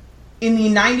 in the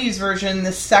 90s version,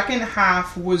 the second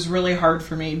half was really hard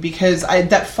for me, because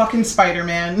that fucking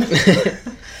Spider-Man...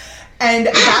 And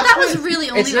that was really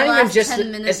only the last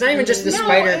 10 minutes. It's not even just the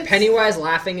spider. Pennywise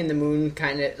laughing in the moon,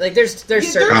 kind of like there's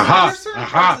certain parts of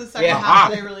the second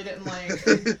half that I really didn't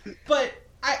like. But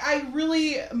I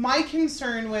really, my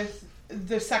concern with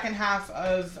the second half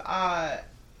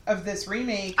of this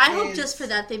remake. I hope just for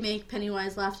that they make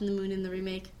Pennywise laugh in the moon in the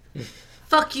remake.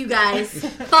 Fuck you guys.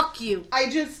 Fuck you.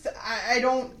 I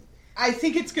don't. I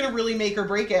think it's going to really make or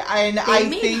break it. They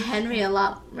made Henry a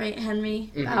lot, right?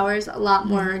 Henry Bowers a lot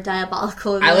more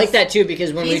diabolical. I like that too,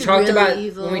 because when we talked about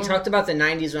evil. when we talked about the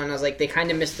 90s one, I was like, they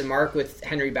kind of missed the mark with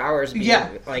Henry Bowers being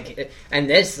like, and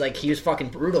this, like, he was fucking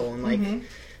brutal, and like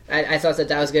I thought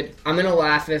that was good. I'm gonna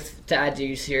laugh to add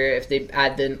juice here if they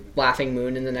add the laughing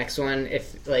moon in the next one,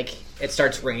 if like it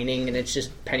starts raining and it's just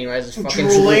Pennywise's fucking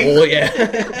drool. Yeah.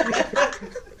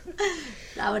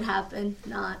 That would happen.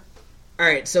 Not. All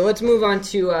right, so let's move on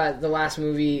to the last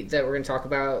movie that we're going to talk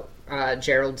about,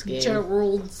 Gerald's Game.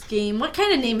 Gerald's Game. What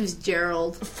kind of name is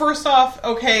Gerald? First off,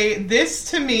 okay,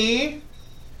 this to me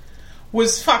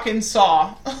was fucking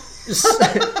Saw.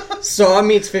 Saw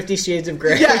meets 50 Shades of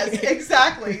Grey. Yes,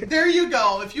 exactly. There you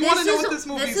go. If you want to know what this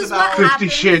movie's about. 50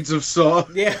 Shades of Saw.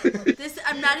 Yeah.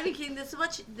 I'm not even kidding. This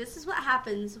is what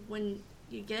happens when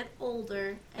you get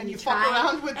older and you fuck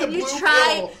around with the blue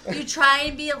pill. You try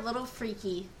and be a little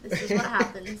freaky. This is what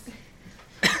happens.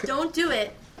 Don't do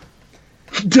it.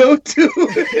 Don't do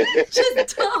it.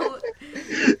 Just don't.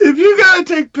 If you gotta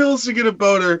take pills to get a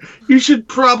boner, you should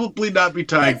probably not be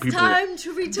tying people. It's time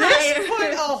to retire. This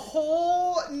put a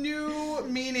whole new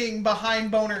meaning behind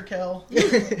boner kill.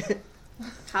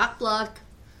 Cock block.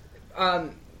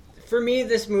 For me,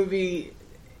 this movie,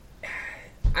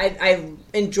 I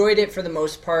enjoyed it for the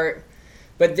most part,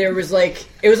 but there was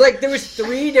there was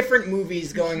 3 different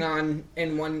movies going on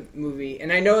in one movie,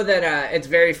 and I know that it's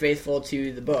very faithful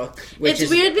to the book, which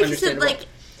it's weird because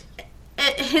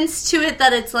it hints to it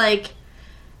that it's like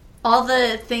all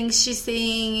the things she's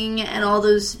seeing and all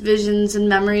those visions and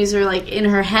memories are like in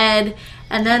her head,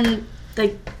 and then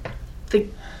the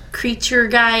creature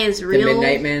guy is real. The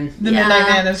Midnight Man. The Midnight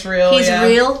Man is real. He's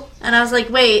real, and I was like,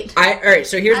 wait. All right,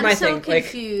 so here's I'm my so thing.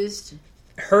 confused.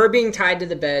 Like, her being tied to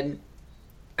the bed,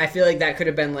 I feel like that could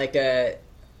have been like a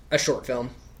short film.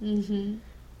 Mm-hmm.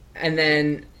 And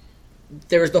then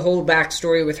there was the whole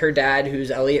backstory with her dad,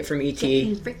 who's Elliot from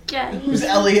E.T. Who's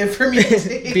Elliot from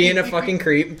E.T. being a fucking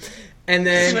creep. And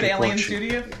then... What aliens do to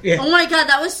you? Yeah. Oh my god,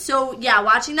 that was so... Yeah,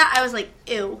 watching that, I was like,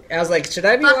 ew. I was like, should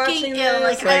I be Fucking watching ew.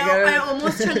 this? Like, I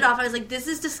almost turned it off. I was like, this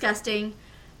is disgusting.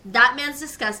 That man's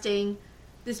disgusting.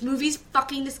 This movie's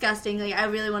fucking disgusting. Like, I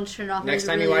really want to turn it off. Next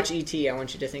time you watch E.T., I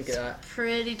want you to think of that.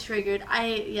 Pretty triggered.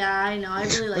 I know. I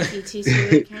really like E.T. so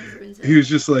it kind of ruins it. He was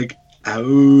just like,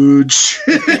 ouch.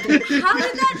 How did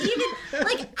that even...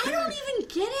 Like, I don't even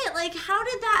get it. Like, how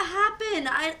did that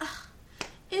happen?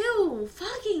 Ew,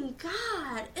 fucking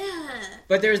God. Ugh.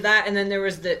 But there's that, and then there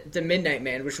was the Midnight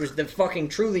Man, which was the fucking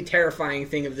truly terrifying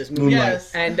thing of this movie. Moonlight.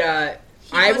 Yes. And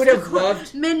He I goes would to have court.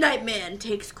 loved... Midnight Man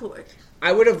takes court.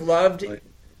 I would have loved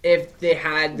if they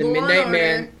had the Law and Midnight Order.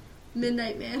 Man...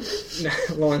 Midnight Man.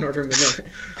 Law and Order Midnight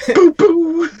Boo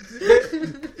boo.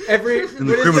 Every... In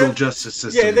the criminal justice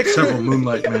system, several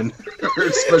Moonlight Men are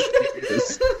especially...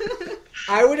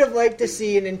 I would have liked to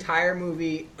see an entire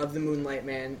movie of the Moonlight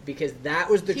Man, because that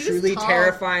was the He was truly tall.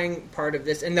 terrifying part of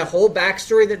this. And the whole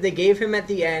backstory that they gave him at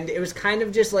the end, it was kind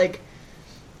of just like...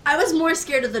 I was more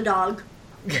scared of the dog.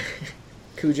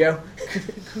 Cujo.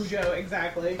 Cujo,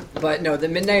 exactly. But no, the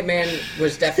Midnight Man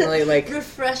was definitely like...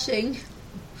 Refreshing.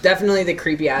 Definitely the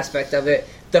creepy aspect of it.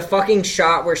 The fucking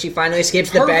shot where she finally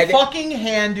escapes the Her bed. fucking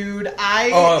hand, dude.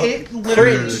 It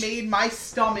literally cringe. made my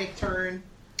stomach turn.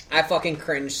 I fucking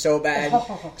cringed so bad.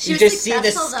 She You was just see the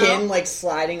successful, skin though. like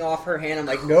sliding off her hand. I'm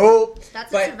like, nope.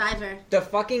 That's But a survivor. the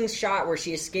fucking shot where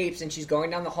she escapes and she's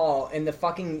going down the hall and the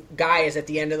fucking guy is at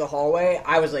the end of the hallway,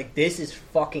 I was like, this is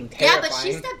fucking terrifying. Yeah, but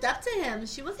she stepped up to him.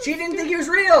 She wasn't. She didn't scared. think he was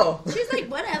real. She was like,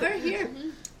 whatever, here,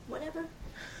 whatever.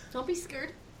 Don't be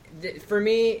scared. For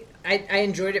me, I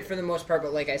enjoyed it for the most part,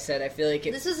 but like I said, I feel like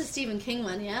it... This was a Stephen King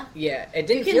one, yeah? Yeah, it You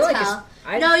didn't can feel like... tell.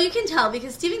 No, you can tell,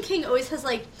 because Stephen King always has,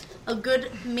 like, a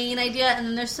good main idea, and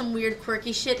then there's some weird,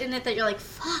 quirky shit in it that you're like,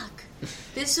 fuck.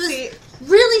 This was See,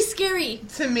 really scary.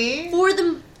 To me,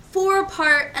 For a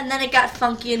part, and then it got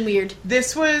funky and weird.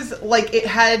 this was like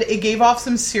it gave off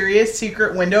some serious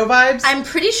Secret Window vibes. I'm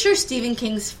pretty sure Stephen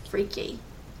King's freaky.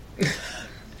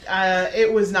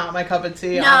 It was not my cup of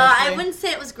tea. No, honestly. I wouldn't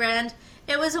say it was grand.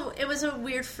 It was a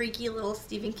weird, freaky little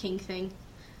Stephen King thing.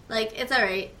 Like, it's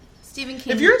alright. Stephen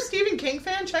King. If you're a Stephen King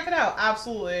fan, check it out.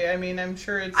 Absolutely. I mean, I'm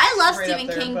sure it's. I love right Stephen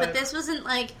up there, King, but this wasn't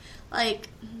like.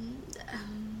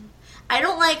 I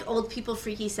don't like old people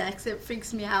freaky sex. It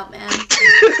freaks me out, man.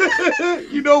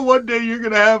 You know, one day you're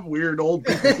gonna have weird old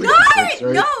people. No, right?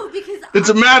 no, because It's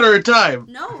a matter of time.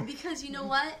 No, because you know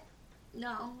what?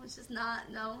 No, it's just not.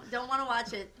 No, don't want to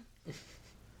watch it.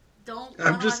 Don't.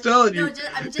 I'm wanna just watch telling it. you, No,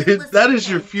 I'm just listening, that is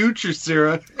your okay? future,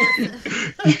 Sarah.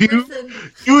 Listen.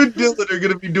 You and Dylan are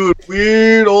gonna be doing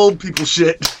weird old people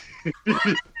shit.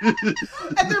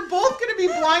 And they're both going to be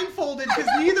blindfolded because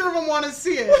neither of them want to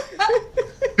see it.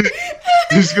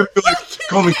 He's gonna be like,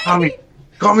 "Call me Tommy.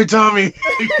 Call me Tommy."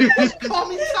 Call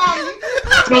me Tommy.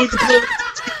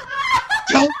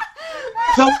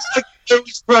 Tell us like the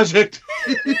Service Project.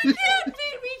 We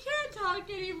can't talk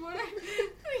anymore.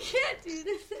 We can't do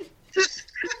this.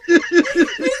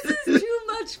 This is too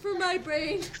much for my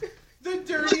brain. The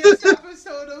dirtiest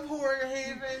episode of Horror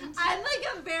Havens. I'm like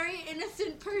a very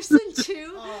innocent person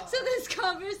too, so this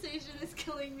conversation is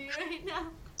killing me right now.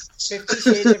 50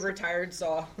 Shades of Retired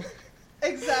Saw.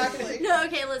 Exactly. No,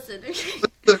 okay, listen.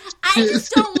 Okay. I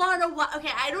just don't want to watch. Okay,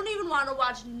 I don't even want to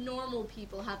watch normal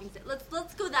people having sex.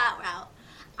 Let's go that route.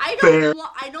 I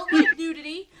don't like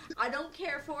nudity. I don't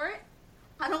care for it.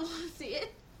 I don't want to see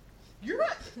it. You're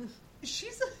right.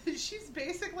 She's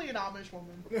basically an Amish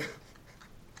woman.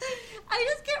 I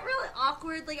just get really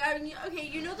awkward. Like, I mean, okay,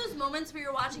 you know those moments where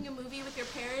you're watching a movie with your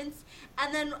parents,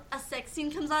 and then a sex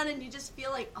scene comes on, and you just feel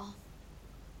like, oh,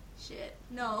 shit,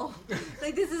 no,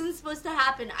 like this isn't supposed to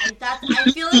happen.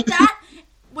 I feel like that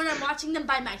when I'm watching them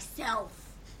by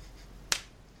myself.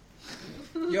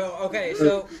 Yo, okay,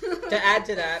 so to add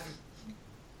to that,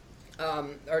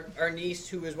 our niece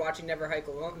who was watching Never Hike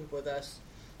Alone with us,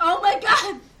 Oh my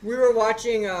god! we were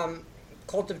watching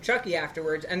Cult of Chucky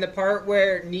afterwards, and the part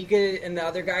where Nika and the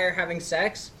other guy are having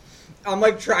sex, I'm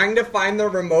like trying to find the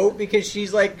remote because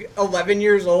she's like 11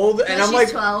 years old, and No, I'm she's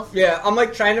like 12. Yeah, I'm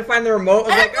like trying to find the remote. I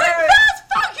was And like, I'm like, "Hey." fast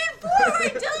fucking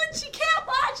forward, Dylan. She can't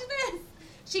watch this.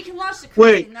 She can watch watch the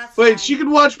cruising. Wait, That's fine. she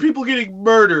can watch people getting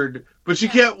murdered, but she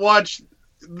can't watch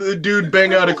the dude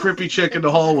bang out a creepy chick in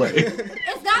the hallway.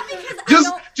 It's not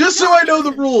because Just so I know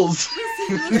the rules.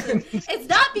 Listen. It's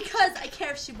not because I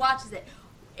care if she watches it.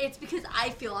 It's because I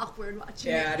feel awkward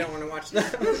watching it. Yeah, I don't want to watch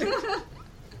that.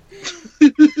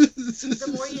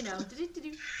 The more you know.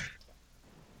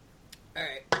 All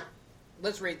right,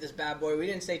 let's rate this bad boy. We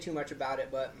didn't say too much about it,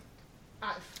 but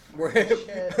we're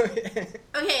Shit.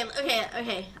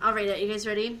 Okay. I'll rate it. You guys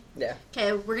ready? yeah.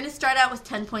 Okay, we're gonna start out with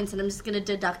 10 points, and I'm just gonna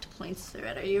deduct points through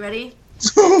it. Are you ready?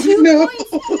 Oh, 2 no. points.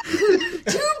 2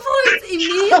 points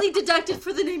immediately deducted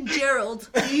for the name Gerald.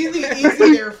 Easy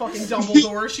there, fucking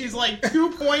Dumbledore. She's like 2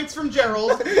 points from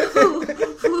Gerald.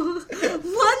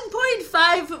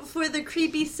 1.5 for the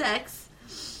creepy sex.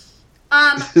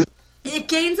 It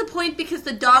gains a point because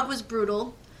the dog was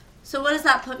brutal. So what does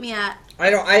that put me at?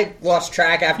 I lost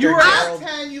track after You were at Gerald.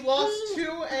 10, you lost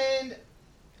 2, and...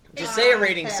 Just say a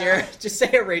rating, half. Sarah. Just say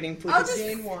a rating, please.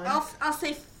 Gain 1. I'll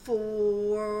say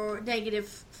 4,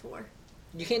 -4.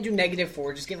 You can't do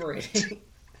 -4. Just give a rating.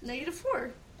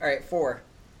 -4. All right, 4.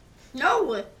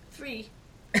 No, 3.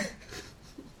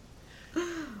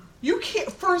 You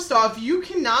can't... First off, you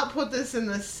cannot put this in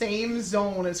the same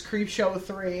zone as Creepshow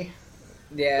 3.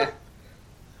 Yeah.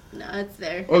 No, it's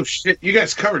there. Oh shit! You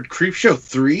guys covered Creepshow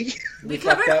 3. We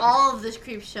fucked covered up. all of the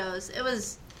creep shows. It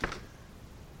was...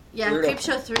 Yeah, Brutal.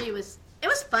 Creepshow 3 was... It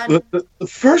was fun. The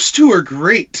first 2 are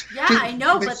great. Yeah, I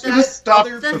know, but They the... just stopped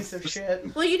Other the- piece of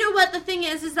shit. Well, you know what? The thing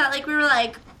is that, like, we were,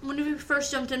 like... When we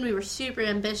first jumped in, we were super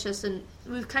ambitious, and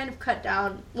we've kind of cut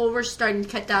down... Well, we're starting to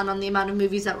cut down on the amount of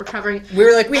movies that we're covering. We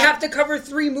were like, we have to cover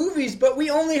 3 movies, but we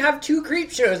only have 2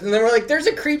 creep shows. And then we're like, there's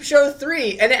a Creep Show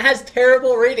 3, and it has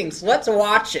terrible ratings. Let's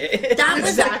watch it. That was...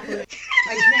 Exactly.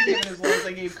 I can't give it as low as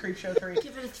I gave Creepshow 3.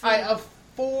 Give it a 3. A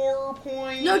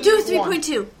 4.1. No, do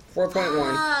 3.2. 4.1.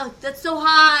 Oh, that's so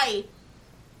high.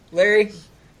 Larry?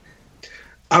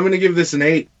 I'm gonna give this an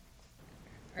 8.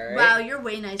 All right. Wow, you're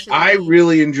way nicer than I me.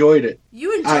 really enjoyed it.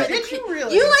 You enjoyed the Did you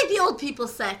really? You like the old people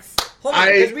sex. Hold on,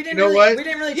 because we didn't you know really, what? we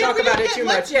didn't really Yeah, talk we about didn't it too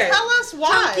get- much yet. Tell us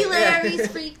why. Chunky Larry's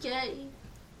freaky.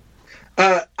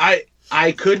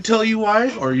 I could tell you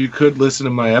why, or you could listen to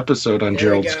my episode on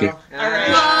There we Gerald's go. game. Alright.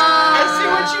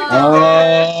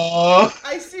 Ah.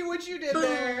 I see what you did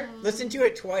there. Listen to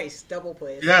it twice. Double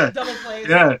plays. Yeah, Double plays.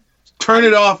 yeah. Turn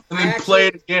it off and then I play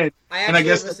it actually- again, I and I actually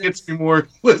guess that listened- gets me more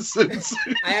listens.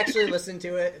 I actually listened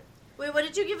to it. Wait, what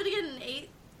did you give it again? An 8?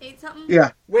 8 something?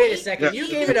 Yeah. Wait a second. Yeah. You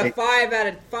gave it a 5 out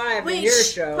of 5 Wait, in your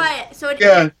shh, show. quiet. So an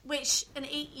Yeah. 8, wait, an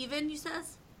 8 even, you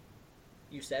says?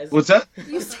 You says? What's that?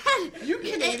 You said You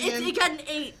Canadian. it got an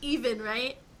 8 even,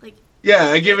 right? Like, Yeah,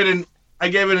 I gave it an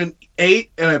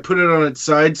 8, and I put it on its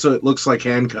side so it looks like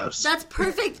handcuffs. that's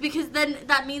perfect because then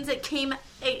that means it came.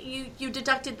 You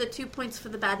deducted the 2 points for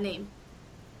the bad name.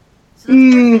 So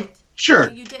that's perfect.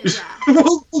 Sure. You did, yeah.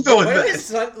 we'll go with What if, that. his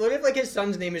son, what if like his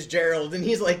son's name is Gerald and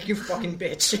he's like, you fucking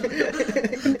bitch?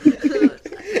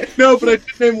 No, but I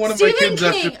did name one of my Stephen kids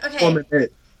King, after okay. Foreman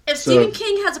Hit. If So- Stephen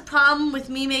King has a problem with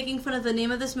me making fun of the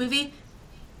name of this movie,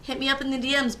 hit me up in the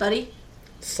DMs, buddy.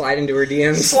 Slide into her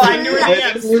DMs. Slide into her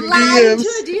DMs. Slide DMs. into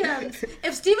the DMs.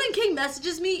 If Stephen King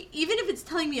messages me, even if it's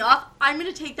telling me off, I'm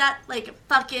gonna take that like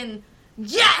fucking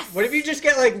yes. What if you just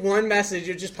get like one message,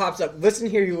 it just pops up, listen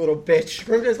here, you little bitch,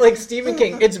 from just like Stephen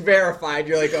King, it's verified,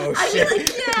 you're like, oh I'd be shit. like,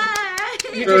 yeah.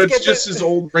 You So just it's get just the- his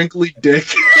old wrinkly dick.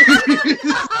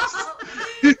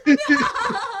 No.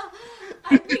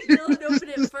 I think Dylan open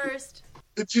it first.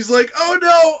 And she's like, oh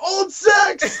no, old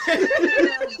sex! My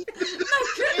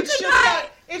kryptonite.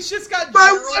 It's just got My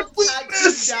Gerald one tattooed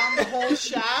weakness. down the whole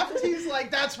shaft. He's like,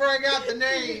 that's where I got the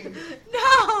name.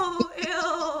 No.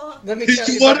 Ew. Let me Did tell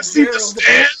you you want about to see the Gerald.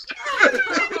 stand?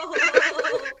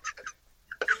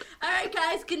 Alright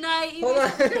guys, good night. You Hold guys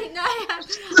have a on. great night.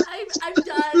 I'm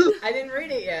done. I didn't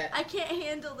read it yet. I can't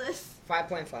handle this.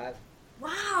 5.5.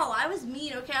 Wow, I was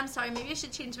mean. Okay, I'm sorry. Maybe I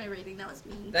should change my rating. That was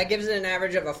mean. That gives it an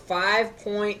average of a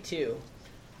 5.2.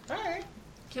 Alright.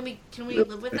 Can we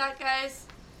live with that, guys?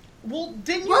 Well,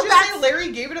 didn't you Well, just say that's-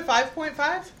 Larry gave it a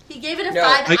 5.5? He gave it a No,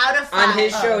 5 like, out of 5. On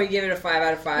his show, Oh. he gave it a 5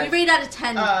 out of we 5, rate out of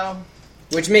 10.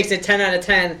 which makes it 10 out of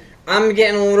 10. I'm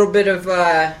getting a little bit of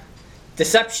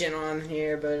deception on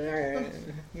here, but alright.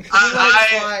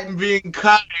 I am being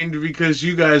kind because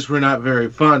you guys were not very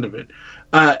fond of it.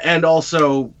 And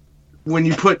also, when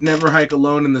you put Never Hike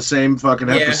Alone in the same fucking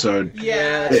Yeah. episode,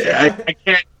 Yeah.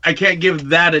 I can't give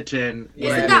that a 10.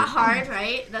 Yeah. Isn't that hard,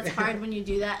 right? That's hard when you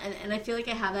do that. And I feel like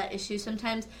I have that issue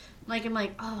sometimes. Like, I'm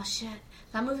like, oh, shit.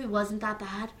 That movie wasn't that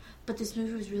bad. but this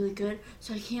movie was really good,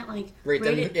 so I can't Rate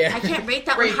them, it. yeah. I can't rate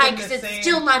that Rate one high them the because it's same,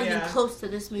 still not even yeah. close to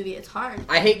this movie. It's hard.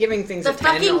 I hate giving things The a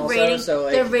 10 fucking also, rating, so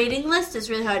the rating list is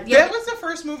really hard. That Yeah, was the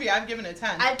first movie I've given a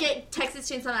 10. I get Texas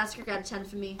Chainsaw Massacre got a 10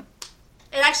 for me.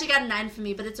 It actually got a 9 for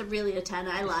me, but it's really a 10.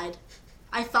 I lied.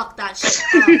 I fucked that shit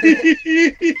up.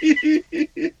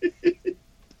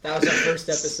 that was our first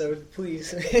episode,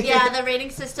 please. Yeah, the rating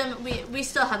system, we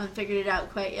still haven't figured it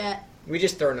out quite yet. We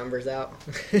just throw numbers out.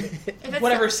 If it's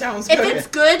Whatever sounds If good. it's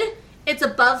good, it's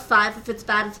above 5. If it's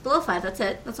bad, it's below 5. That's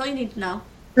it. That's all you need to know.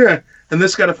 Yeah, and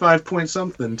this got a 5 point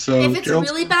something. So If it's Gerald's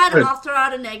really bad, good. I'll throw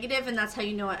out a negative, and that's how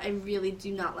you know I really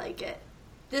do not like it.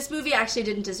 This movie actually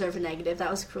didn't deserve a negative. That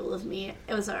was cruel of me.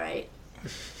 It was alright.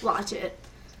 Watch it.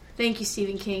 Thank you,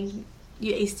 Stephen King.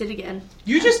 You aced it again.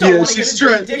 You just don't Yeah, want to she's get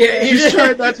into trying. a dick Yeah, pic. She's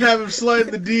trying not to have him slide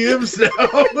in the DMs now.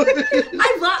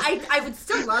 I would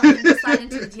still love him to slide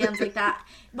into the DMs like that.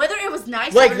 Whether it was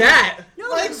nice like or that. No,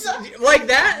 Like, Like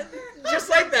that? Just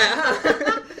like that,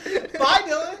 huh? bye,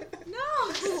 Dylan.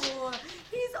 no.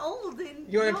 He's old and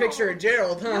You want a picture of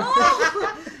Gerald, huh? No,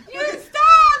 you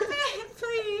stop it,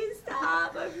 please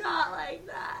stop. I'm not like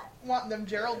that. Want them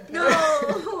Gerald pics.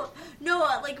 No,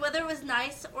 like whether it was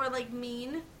nice or like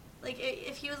mean. Like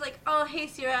if he was like, "Oh, hey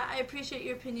Sierra, I appreciate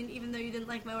your opinion, even though you didn't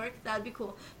like my work," that'd be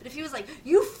cool. But if he was like,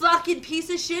 "You fucking piece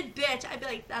of shit, bitch," I'd be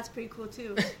like, "That's pretty cool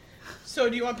too." So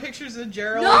do you want pictures of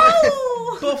Gerald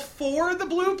No, before the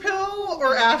blue pill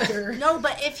or after? no.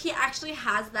 But if he actually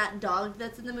has that dog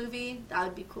that's in the movie, that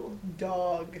would be cool.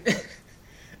 Dog.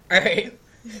 Alright.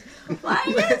 Why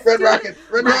is Red Rocket.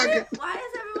 Red why, Rocket. why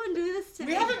does everyone do this to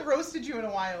We me? haven't roasted you in a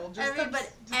while. Just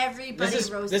Everybody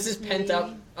roasts This is me. pent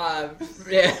up.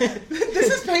 Yeah.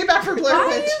 This is payback for Blair Why are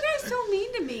Witch. you guys so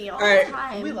mean to me all Alright. the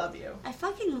time? We love you. I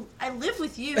live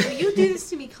with you. You do this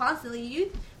to me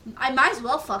constantly. I might as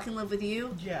well fucking live with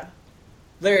you. Yeah.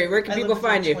 Larry, where can I people live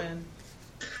with find your you?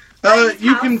 twin.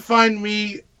 You can find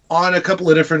me on a couple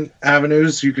of different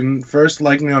avenues. You can first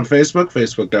like me on Facebook,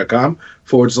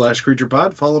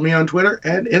 facebook.com/CreaturePod. Follow me on Twitter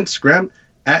and Instagram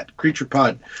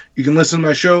 @CreaturePod. You can listen to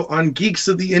my show on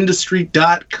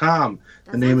geeksoftheindustry.com.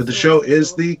 The name of the show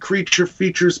is the Creature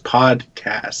Features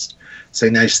Podcast. Say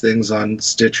nice things on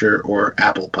Stitcher or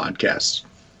Apple Podcasts.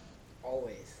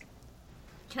 Always.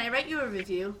 Can I write you a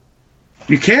review?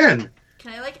 You can.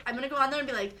 Can I I'm gonna go on there and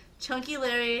be like, Chunky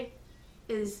Larry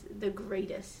is the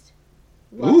greatest.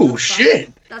 Love Ooh, the fuck.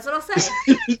 shit. That's what I'll say.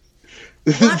 What a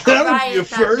That would be a riot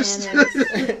that first. man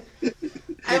is.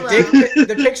 I will.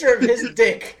 The picture of his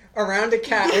dick around a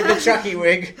cat with a Chucky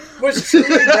wig was truly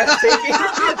breathtaking.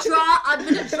 I'm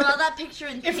gonna draw that picture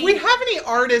in If pink. we have any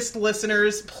artist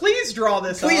listeners, please draw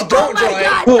this Please up. don't Oh my draw it.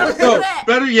 God, Oh, don't do no. it.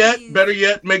 Better Please.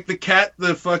 yet, make the cat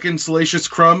the fucking Salacious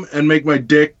Crumb and make my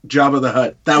dick Jabba the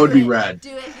Hutt. That would be rad.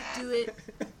 Do it.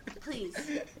 Please.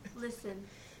 Listen.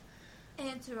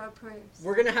 Answer our prayers.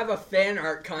 We're gonna have a fan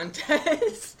art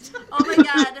contest. Oh my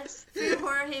god. Free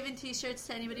Horror Haven t-shirts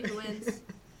to anybody who wins.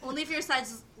 Only if your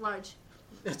size is large.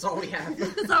 That's all we have.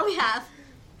 That's all we have.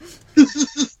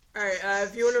 Alright,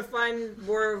 if you want to find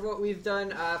more of what we've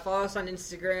done, follow us on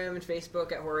Instagram and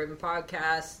Facebook at Horror Haven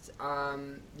Podcast.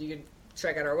 You can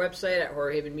check out our website at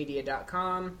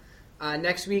horrorhavenmedia.com.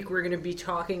 Next week we're going to be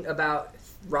talking about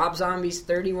Rob Zombie's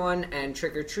 31 and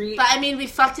Trick or Treat. But I mean, we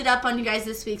fucked it up on you guys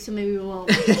this week, so maybe we won't.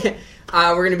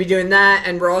 We're going to be doing that,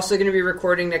 and we're also going to be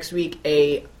recording next week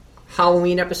a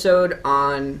Halloween episode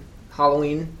on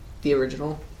Halloween, the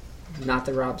original, not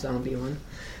the Rob Zombie one.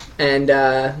 And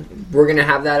we're going to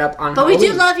have that up on But Halloween. we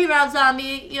do love you, Rob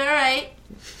Zombie. You're alright.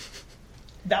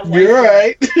 That white You're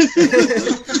right.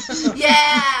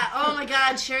 Yeah. Oh my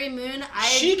god, Sherry Moon.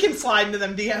 She can slide into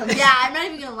them DMs. Yeah, I'm not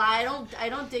even gonna lie. I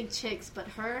don't dig chicks, but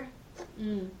her.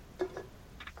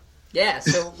 Yeah,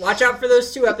 so watch out for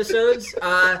those 2 episodes.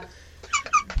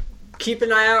 Keep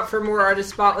an eye out for more artist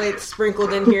spotlights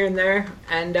sprinkled in here and there.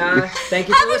 And thank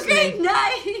you for Have a listening. great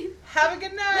night. Have a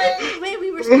good night. Wait, we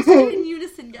were supposed to do it in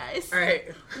unison, guys. All right.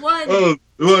 1, Oh,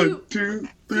 1, 2,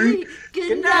 3. 3.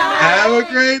 Good night. night. Have a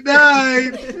great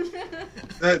night.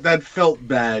 That felt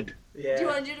bad. Yeah. Do you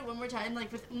want to do it one more time,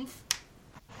 like with oomph?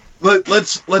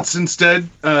 Let's instead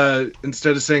of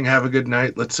saying have a good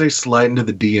night, let's say slide into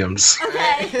the DMs.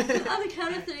 Okay. On the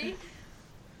count of 3.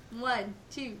 1,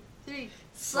 2, 3.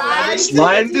 Slide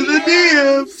Slide into the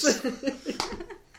DMs.